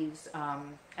like these,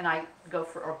 and I go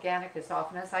for organic as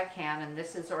often as I can, and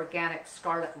this is organic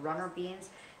scarlet runner beans.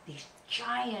 These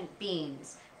giant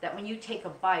beans that when you take a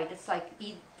bite, it's like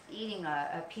eating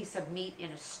a piece of meat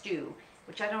in a stew,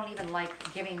 which I don't even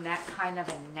like giving that kind of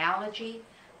analogy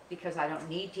because I don't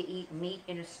need to eat meat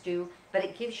in a stew, but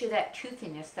it gives you that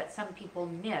toothiness that some people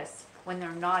miss when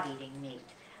they're not eating meat.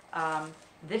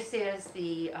 This is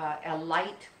a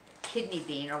light kidney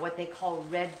bean, or what they call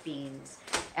red beans,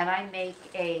 and I make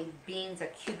a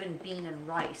Cuban bean and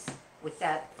rice with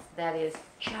that. That is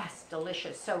just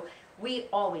delicious. So we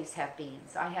always have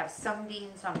beans. I have some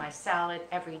beans on my salad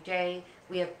every day.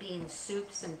 We have bean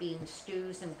soups and bean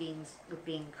stews and bean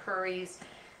curries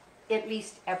at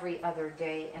least every other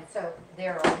day. And so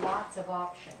there are lots of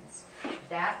options.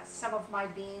 That's some of my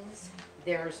beans.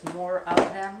 There's more of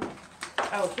them.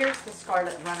 Oh, here's the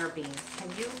scarlet runner beans. Can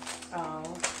you, let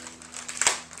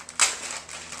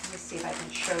me see if I can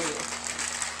show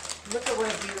you. Look at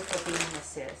what a beautiful bean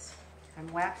this is.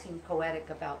 I'm waxing poetic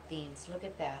about beans. Look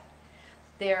at that.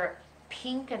 They're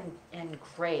pink and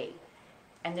gray,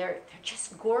 and they're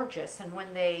just gorgeous. And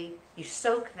when you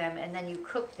soak them and then you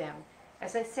cook them,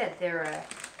 as I said, they're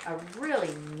a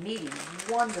really meaty,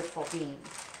 wonderful bean.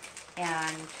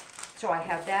 And so I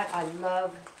have that. I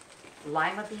love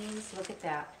lima beans. Look at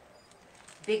that.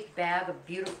 Big bag of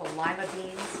beautiful lima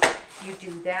beans. You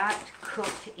do that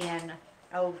cooked in,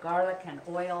 garlic and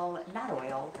oil, not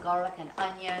oil, garlic and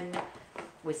onion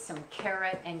with some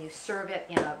carrot, and you serve it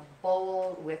in a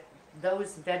bowl with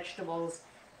those vegetables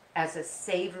as a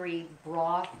savory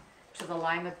broth. to the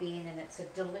lima bean, and it's a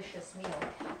delicious meal.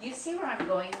 You see where I'm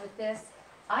going with this?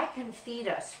 I can feed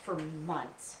us for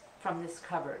months from this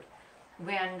cupboard.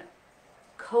 When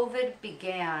COVID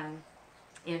began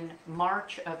in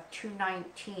March of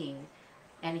 2019,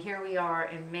 and here we are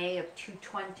in May of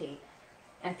 2020,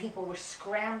 and people were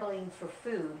scrambling for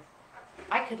food,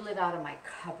 I could live out of my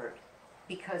cupboard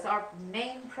because our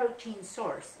main protein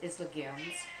source is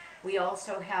legumes. We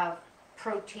also have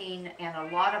protein and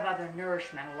a lot of other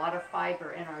nourishment, a lot of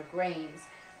fiber in our grains,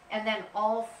 and then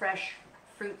all fresh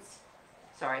fruits,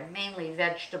 mainly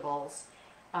vegetables,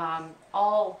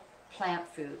 all plant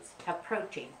foods have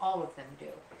protein, all of them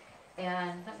do.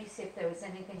 And let me see if there was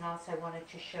anything else I wanted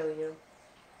to show you.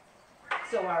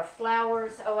 So our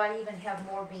flours, oh, I even have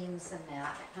more beans than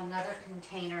that. Another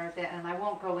container, that, and I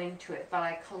won't go into it, but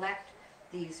I collect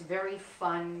these very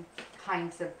fun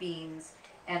kinds of beans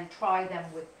and try them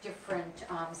with different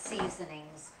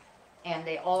seasonings. And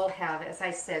they all have, as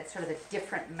I said, sort of a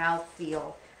different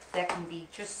mouthfeel that can be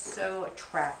just so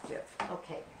attractive.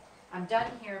 Okay, I'm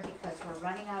done here because we're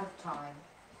running out of time.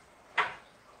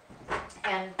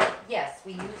 And yes,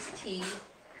 we use tea.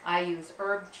 I use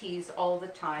herb teas all the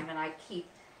time, and I keep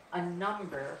a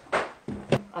number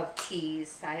of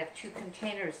teas. I have 2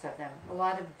 containers of them, a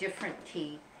lot of different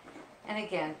tea. And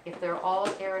again, if they're all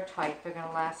airtight, they're going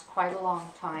to last quite a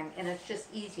long time, and it's just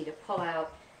easy to pull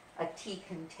out a tea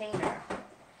container.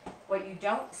 What you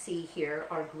don't see here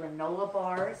are granola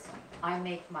bars. I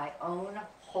make my own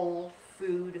whole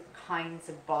food kinds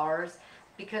of bars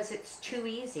because it's too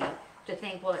easy to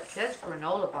think, well, it says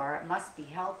granola bar, it must be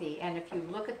healthy. And if you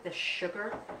look at the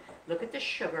sugar, look at the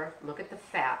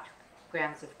fat,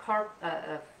 grams of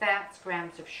fats,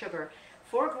 grams of sugar.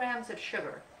 4 grams of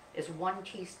sugar is 1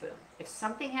 teaspoon. If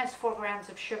something has 4 grams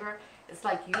of sugar, it's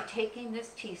like you taking this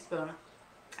teaspoon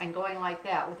and going like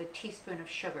that with a teaspoon of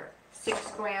sugar.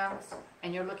 6 grams,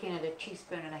 and you're looking at a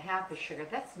teaspoon and a half of sugar.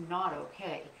 That's not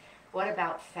okay. What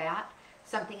about fat?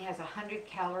 Something has 100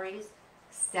 calories,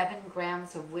 7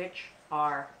 grams of which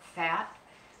are fat.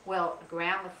 Well, a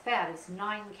gram of fat is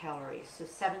 9 calories. So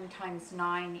 7 times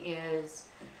 9 is,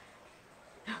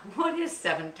 what is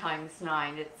 7 times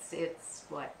 9? It's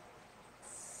what,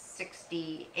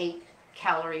 68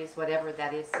 calories, whatever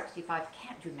that is, 65,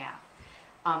 can't do math.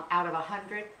 Out of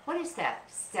 100, what is that,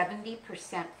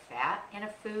 70% fat in a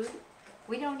food?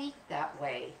 We don't eat that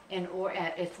way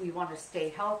if we want to stay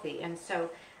healthy. And so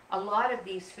a lot of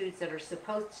these foods that are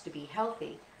supposed to be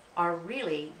healthy are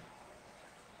really,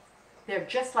 they're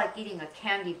just like eating a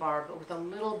candy bar, but with a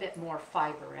little bit more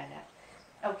fiber in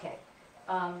it. Okay,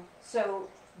 so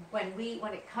when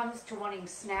it comes to wanting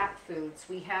snack foods,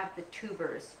 we have the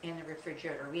tubers in the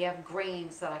refrigerator. We have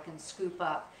grains that I can scoop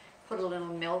up, put a little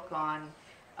milk on.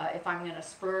 If I'm going to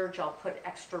splurge, I'll put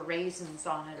extra raisins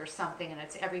on it or something, and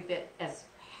it's every bit as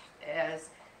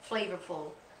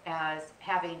flavorful as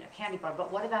having a candy bar.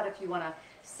 But what about if you want to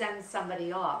send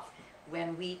somebody off?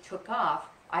 When we took off,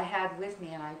 I had with me,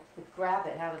 and I would grab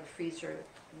it out of the freezer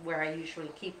where I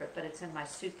usually keep it, but it's in my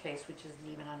suitcase, which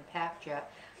isn't even unpacked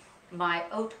yet, my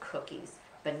oat cookies.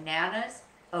 Bananas,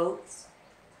 oats,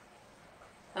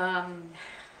 a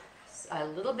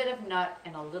little bit of nut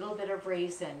and a little bit of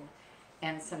raisin,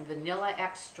 and some vanilla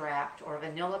extract or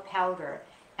vanilla powder,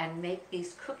 and make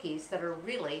these cookies that are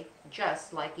really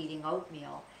just like eating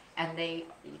oatmeal. And you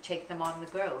take them on the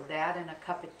go, that and a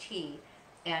cup of tea,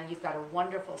 and you've got a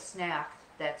wonderful snack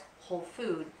that's whole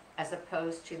food as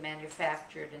opposed to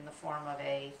manufactured in the form of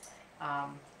a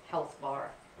health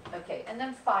bar. Okay, and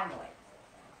then finally,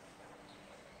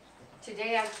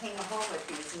 today I came home with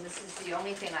these, and this is the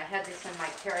only thing, I had this in my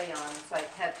carry-on, so I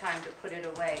had time to put it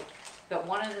away. But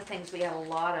one of the things we had a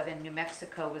lot of in New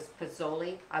Mexico was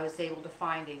pozole. I was able to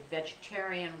find a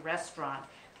vegetarian restaurant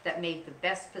that made the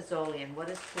best pozole. And what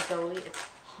is pozole? It's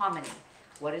hominy.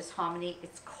 What is hominy?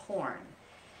 It's corn.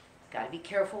 Got to be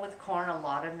careful with corn. A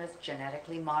lot of them is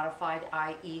genetically modified,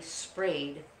 i.e.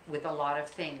 sprayed with a lot of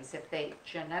things. If they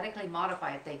genetically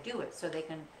modify it, they do it so they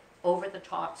can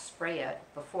over-the-top spray it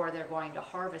before they're going to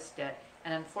harvest it.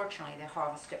 And unfortunately, they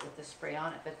harvest it with the spray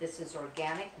on it. But this is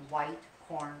organic white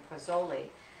corn pozole,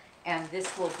 and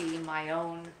this will be my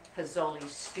own pozole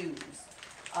stews.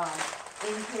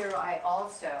 In here I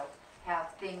also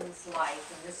have things like,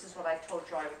 and this is what I told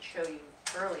you I would show you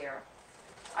earlier,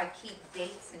 I keep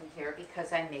dates in here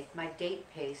because I make my date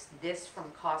paste. This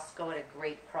from Costco at a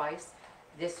great price,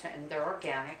 this, and they're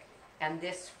organic, and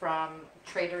this from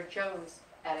Trader Joe's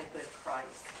at a good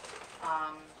price.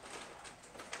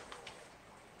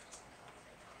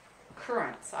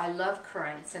 Currants. I love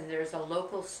currants, and there's a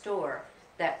local store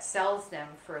that sells them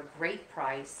for a great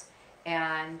price,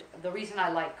 And the reason I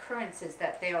like currants is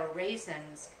that they are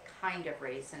raisins, kind of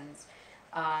raisins,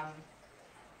 um,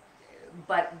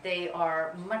 but they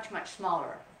are much, much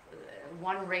smaller.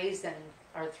 One raisin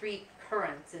or 3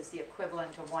 currants is the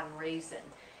equivalent of 1 raisin.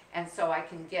 And so I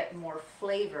can get more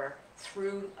flavor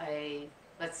through a,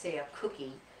 let's say, a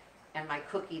cookie, and my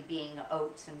cookie being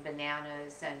oats and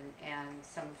bananas and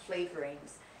some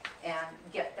flavorings, and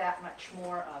get that much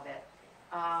more of it.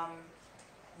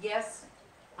 Yes,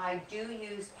 I do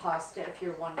use pasta, if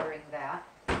you're wondering that.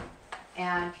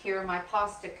 And here are my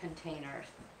pasta containers.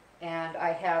 And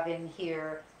I have in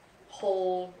here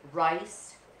whole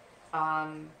rice,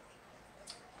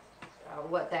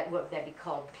 what that be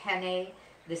called, penne.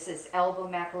 This is elbow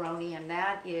macaroni, and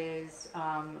that is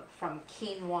from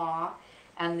quinoa.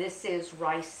 And this is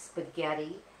rice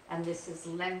spaghetti, and this is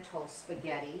lentil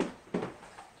spaghetti.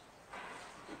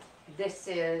 This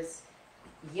is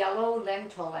yellow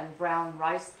lentil and brown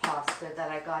rice pasta that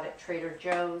I got at Trader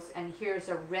Joe's, and here's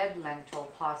a red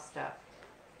lentil pasta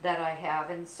that I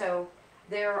have. And so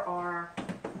there are,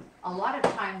 a lot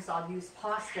of times I'll use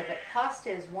pasta, but pasta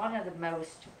is one of the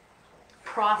most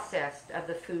processed of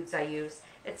the foods I use.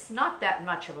 It's not that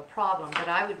much of a problem, but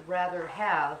I would rather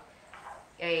have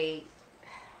a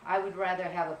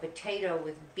potato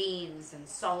with beans and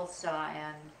salsa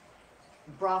and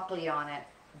broccoli on it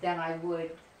than I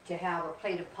would to have a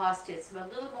plate of pasta. It's a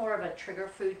little more of a trigger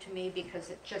food to me, because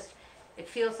it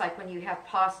feels like when you have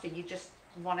pasta, you just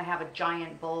want to have a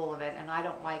giant bowl of it, and I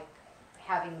don't like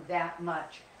having that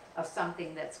much of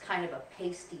something that's kind of a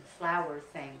pasty flour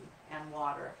thing and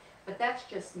water. But that's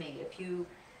just me. If you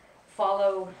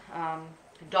follow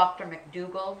Dr.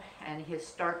 McDougall and his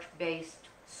starch-based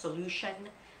solution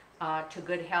to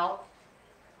good health,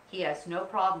 he has no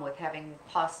problem with having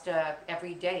pasta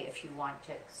every day if you want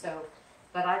it. So,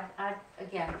 but I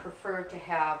again prefer to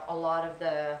have a lot of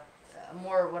the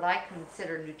more what I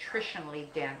consider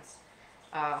nutritionally dense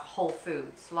whole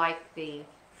foods, like the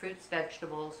fruits,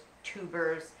 vegetables,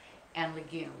 tubers, and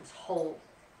legumes, whole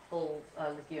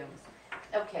legumes.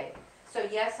 Okay, so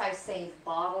yes, I save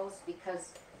bottles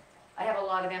because I have a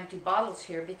lot of empty bottles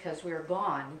here because we're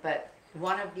gone, but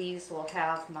one of these will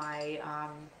have my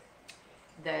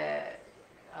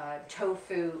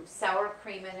tofu sour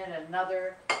cream in it.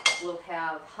 Another will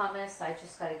have hummus. I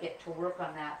just got to get to work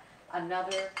on that.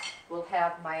 Another will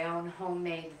have my own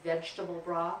homemade vegetable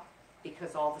broth,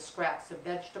 because all the scraps of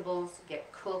vegetables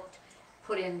get cooked,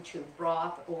 put into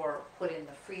broth, or put in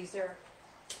the freezer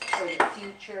for the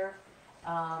future.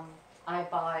 I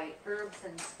buy herbs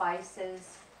and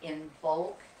spices in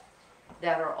bulk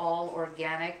that are all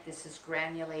organic. This is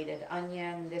granulated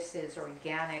onion, this is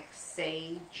organic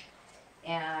sage,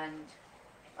 and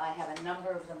I have a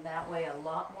number of them that way, a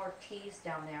lot more teas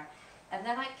down there. And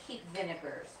then I keep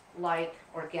vinegars, like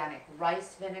organic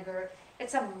rice vinegar.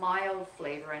 It's a mild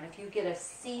flavor, and if you get a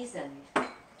seasoned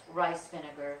rice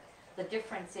vinegar, the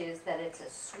difference is that it's a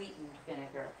sweetened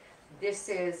vinegar. This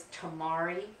is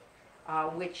tamari,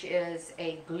 which is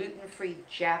a gluten-free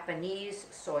Japanese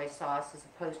soy sauce as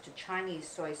opposed to Chinese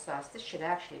soy sauce. This should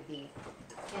actually be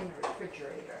in the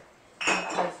refrigerator,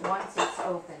 because once it's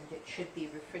opened, it should be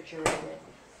refrigerated.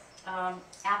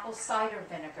 Apple cider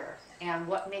vinegar. And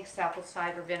what makes apple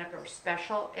cider vinegar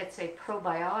special? It's a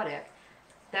probiotic.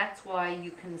 That's why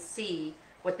you can see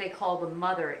what they call the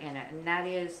mother in it, and that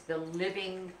is the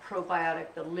living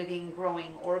probiotic, the living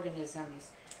growing organisms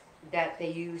that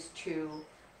they use to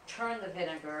turn the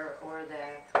vinegar or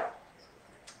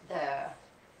the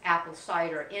apple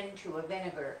cider into a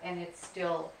vinegar, and it's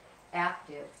still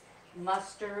active.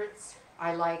 Mustards,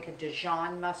 I like a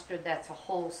Dijon mustard. That's a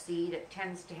whole seed. It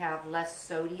tends to have less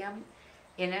sodium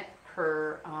in it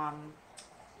per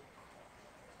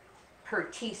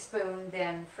teaspoon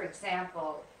than, for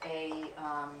example,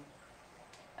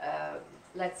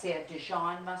 let's say a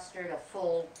Dijon mustard, a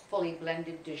fully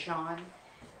blended Dijon.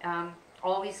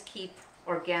 Always keep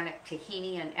organic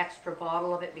tahini, an extra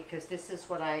bottle of it, because this is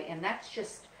what and that's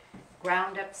just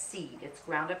ground up seed. It's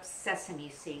ground up sesame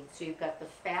seed. So you've got the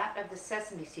fat of the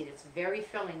sesame seed. It's very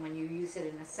filling when you use it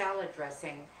in a salad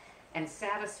dressing and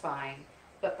satisfying,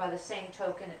 but by the same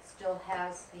token, it still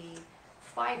has the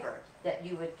fiber that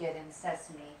you would get in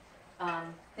sesame.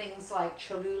 Things like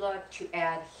Cholula to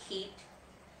add heat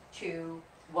to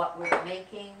what we're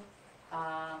making.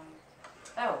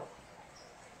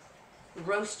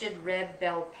 Roasted red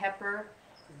bell pepper.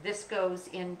 This goes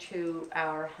into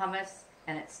our hummus,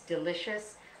 and it's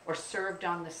delicious, or served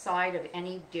on the side of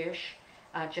any dish.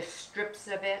 Just strips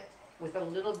of it with a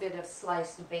little bit of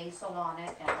sliced basil on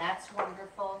it, and that's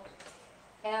wonderful.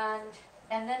 And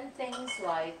then things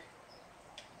like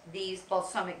these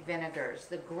balsamic vinegars.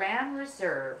 The Grand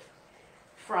Reserve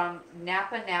from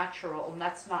Napa Natural,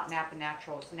 that's not Napa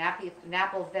Naturals, Napa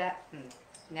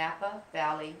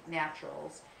Valley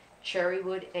Naturals,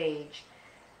 Cherrywood Aged.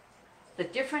 The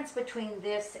difference between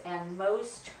this and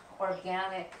most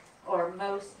organic or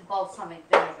most balsamic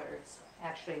vinegars,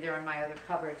 actually they're in my other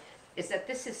cupboard, is that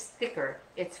this is thicker.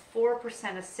 It's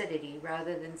 4% acidity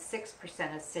rather than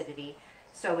 6% acidity.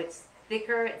 So it's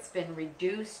thicker, it's been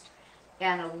reduced,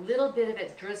 and a little bit of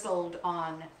it drizzled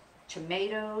on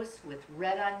tomatoes with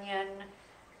red onion,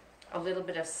 a little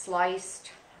bit of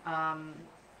sliced,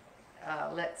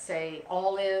 let's say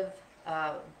olive,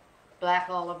 black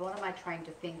olive. What am I trying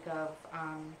to think of?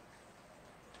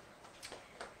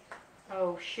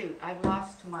 Oh shoot, I've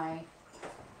lost my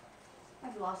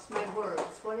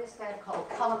words. What is that called?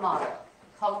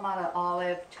 Kalamata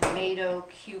olive, tomato,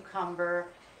 cucumber,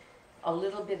 a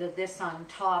little bit of this on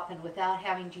top, and without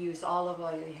having to use olive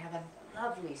oil, you have a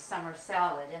lovely summer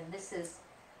salad. And this is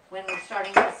when we're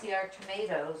starting to see our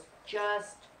tomatoes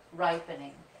just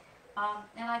ripening.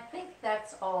 And I think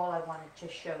that's all I wanted to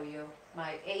show you.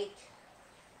 My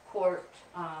 8-quart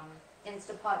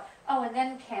Instapot. Oh, and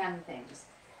then canned things.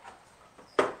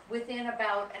 Within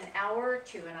about an hour or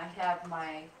two, and I have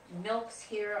my milks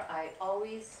here, I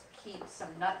always keep some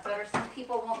nut butter. Some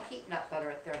people won't keep nut butter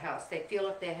at their house. They feel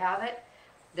if they have it,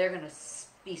 they're going to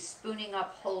be spooning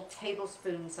up whole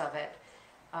tablespoons of it.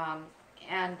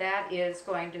 And that is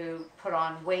going to put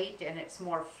on weight, and it's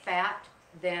more fat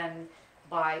than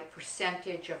by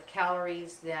percentage of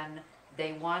calories than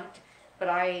they want. But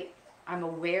I'm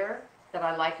aware that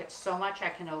I like it so much I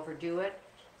can overdo it,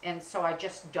 and so I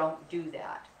just don't do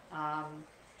that.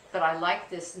 But I like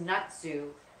this nut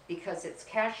zoo because it's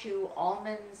cashew,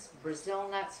 almonds, Brazil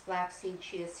nuts, flaxseed,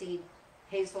 chia seed,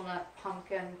 hazelnut,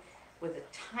 pumpkin, with a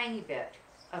tiny bit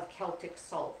of Celtic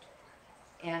salt.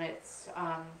 And it's,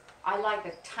 I like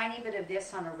a tiny bit of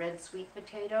this on a red sweet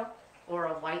potato or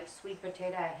a white sweet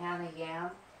potato, a Hannah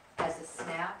yam, as a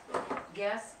snack.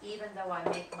 Yes, even though I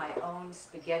make my own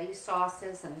spaghetti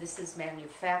sauces and this is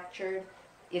manufactured,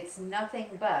 it's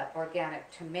nothing but organic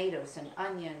tomatoes and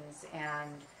onions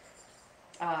and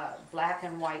black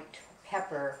and white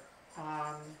pepper.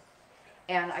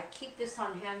 And I keep this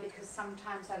on hand because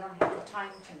sometimes I don't have the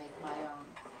time to make my own.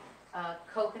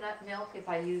 Coconut milk, if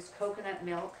I use coconut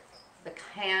milk, the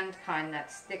canned kind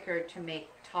that's thicker to make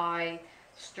Thai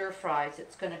stir fries,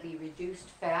 it's going to be reduced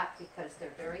fat because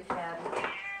they're very fatty.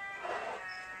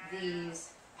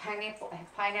 These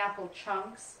pineapple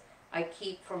chunks I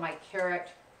keep for my carrot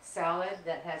salad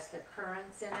that has the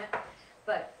currants in it.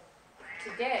 But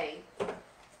today,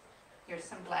 here's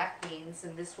some black beans,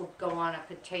 and this will go on a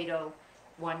potato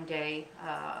one day.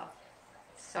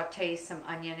 Saute some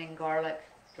onion and garlic,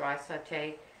 dry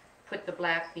saute, put the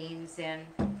black beans in,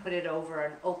 put it over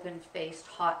an open-faced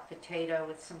hot potato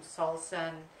with some salsa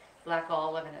and black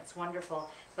olive, and it's wonderful.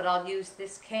 But I'll use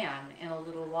this can in a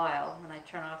little while when I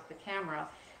turn off the camera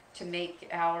to make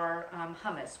our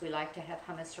hummus. We like to have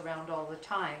hummus around all the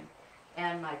time.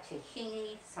 And my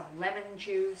tahini, some lemon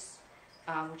juice,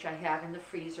 which I have in the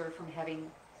freezer from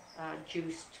having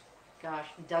juiced, gosh,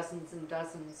 dozens and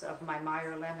dozens of my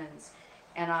Meyer lemons.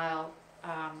 And I'll,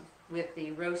 with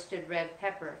the roasted red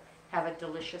pepper, have a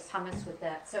delicious hummus with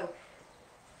that. So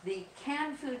the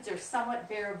canned foods are somewhat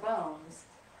bare bones,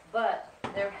 but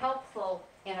they're helpful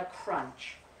in a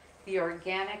crunch. The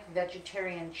organic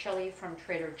vegetarian chili from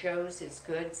Trader Joe's is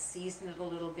good. Season it a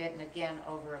little bit, and again,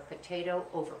 over a potato,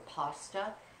 over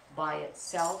pasta by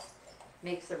itself.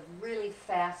 Makes a really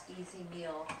fast, easy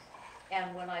meal.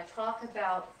 And when I talk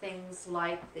about things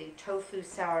like the tofu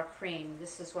sour cream,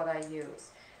 this is what I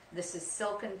use. This is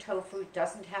silken tofu,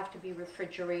 doesn't have to be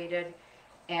refrigerated,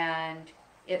 and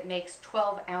it makes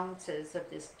 12 ounces of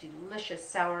this delicious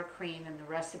sour cream, and the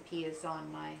recipe is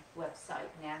on my website,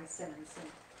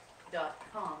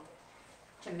 nansimonsen.com.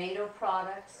 Tomato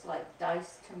products like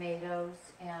diced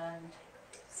tomatoes and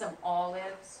some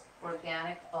olives,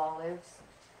 organic olives,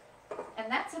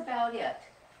 and that's about it.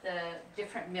 The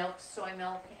different milks, soy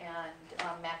milk and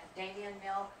macadamia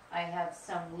milk. I have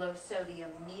some low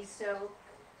sodium miso,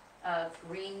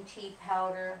 green tea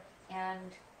powder,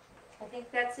 and I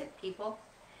think that's it, people.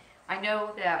 I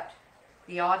know that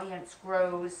the audience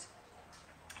grows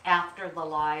after the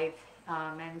live,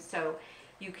 and so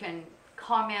you can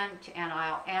comment and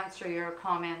I'll answer your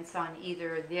comments on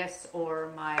either this or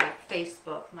my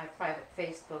Facebook, my private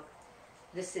Facebook.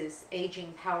 This is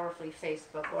Aging Powerfully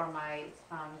Facebook, or my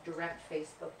direct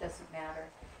Facebook, doesn't matter.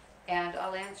 And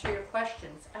I'll answer your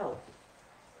questions. Oh,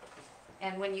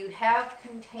 and when you have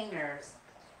containers,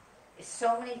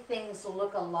 so many things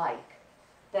look alike.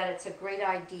 that it's a great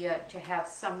idea to have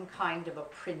some kind of a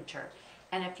printer.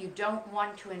 And if you don't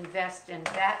want to invest in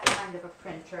that kind of a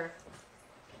printer,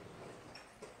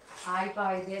 I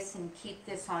buy this and keep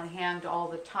this on hand all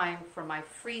the time for my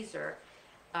freezer,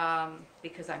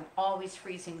 because I'm always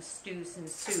freezing stews and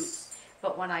soups.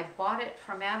 But when I bought it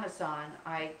from Amazon,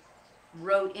 I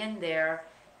wrote in there,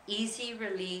 easy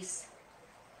release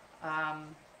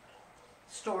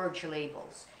storage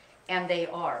labels. And they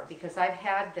are, because I've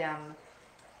had them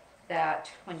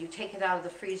that when you take it out of the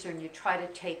freezer and you try to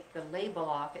take the label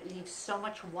off, it leaves so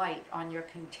much white on your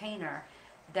container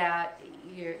that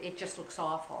it just looks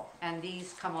awful. And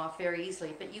these come off very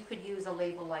easily, but you could use a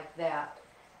label like that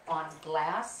on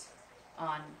glass,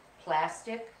 on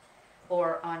plastic,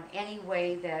 or on any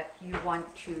way that you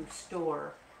want to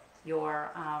store your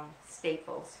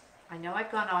staples. I know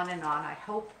I've gone on and on. I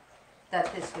hope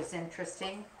that this was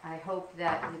interesting. I hope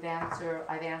that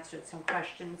I've answered some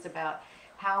questions about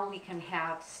how we can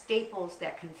have staples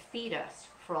that can feed us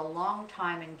for a long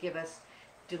time and give us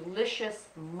delicious,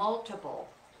 multiple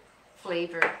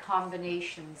flavored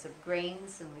combinations of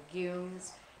grains and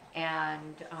legumes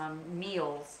and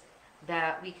meals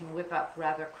that we can whip up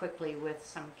rather quickly with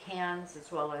some cans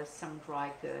as well as some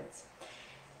dry goods.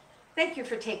 Thank you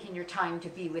for taking your time to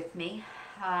be with me.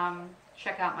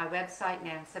 Check out my website,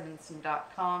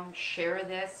 nansimonsen.com. Share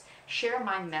this. Share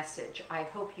my message. I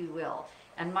hope you will.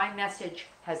 And my message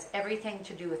has everything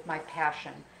to do with my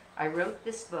passion. I wrote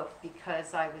this book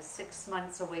because I was 6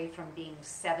 months away from being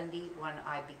 70 when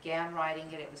I began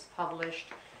writing it. It was published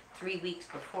 3 weeks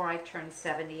before I turned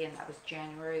 70, and that was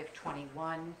January of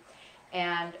 21.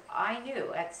 And I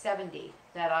knew at 70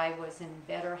 that I was in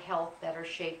better health, better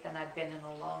shape than I'd been in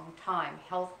a long time,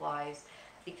 health-wise,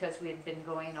 because we had been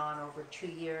going on over 2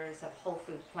 years of whole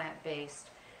food, plant-based,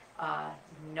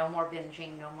 no more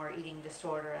binging, no more eating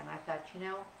disorder. And I thought, you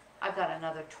know, I've got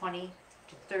another 20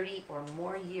 to 30 or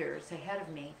more years ahead of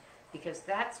me, because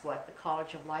that's what the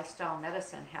College of Lifestyle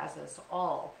Medicine has us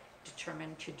all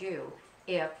determined to do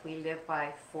if we live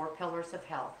by 4 pillars of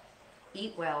health.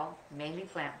 Eat well, mainly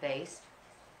plant-based,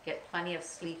 get plenty of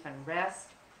sleep and rest,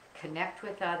 connect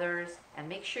with others, and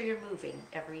make sure you're moving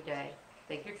every day.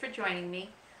 Thank you for joining me.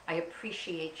 I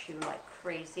appreciate you like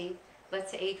crazy.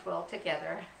 Let's age well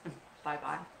together.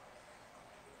 Bye-bye.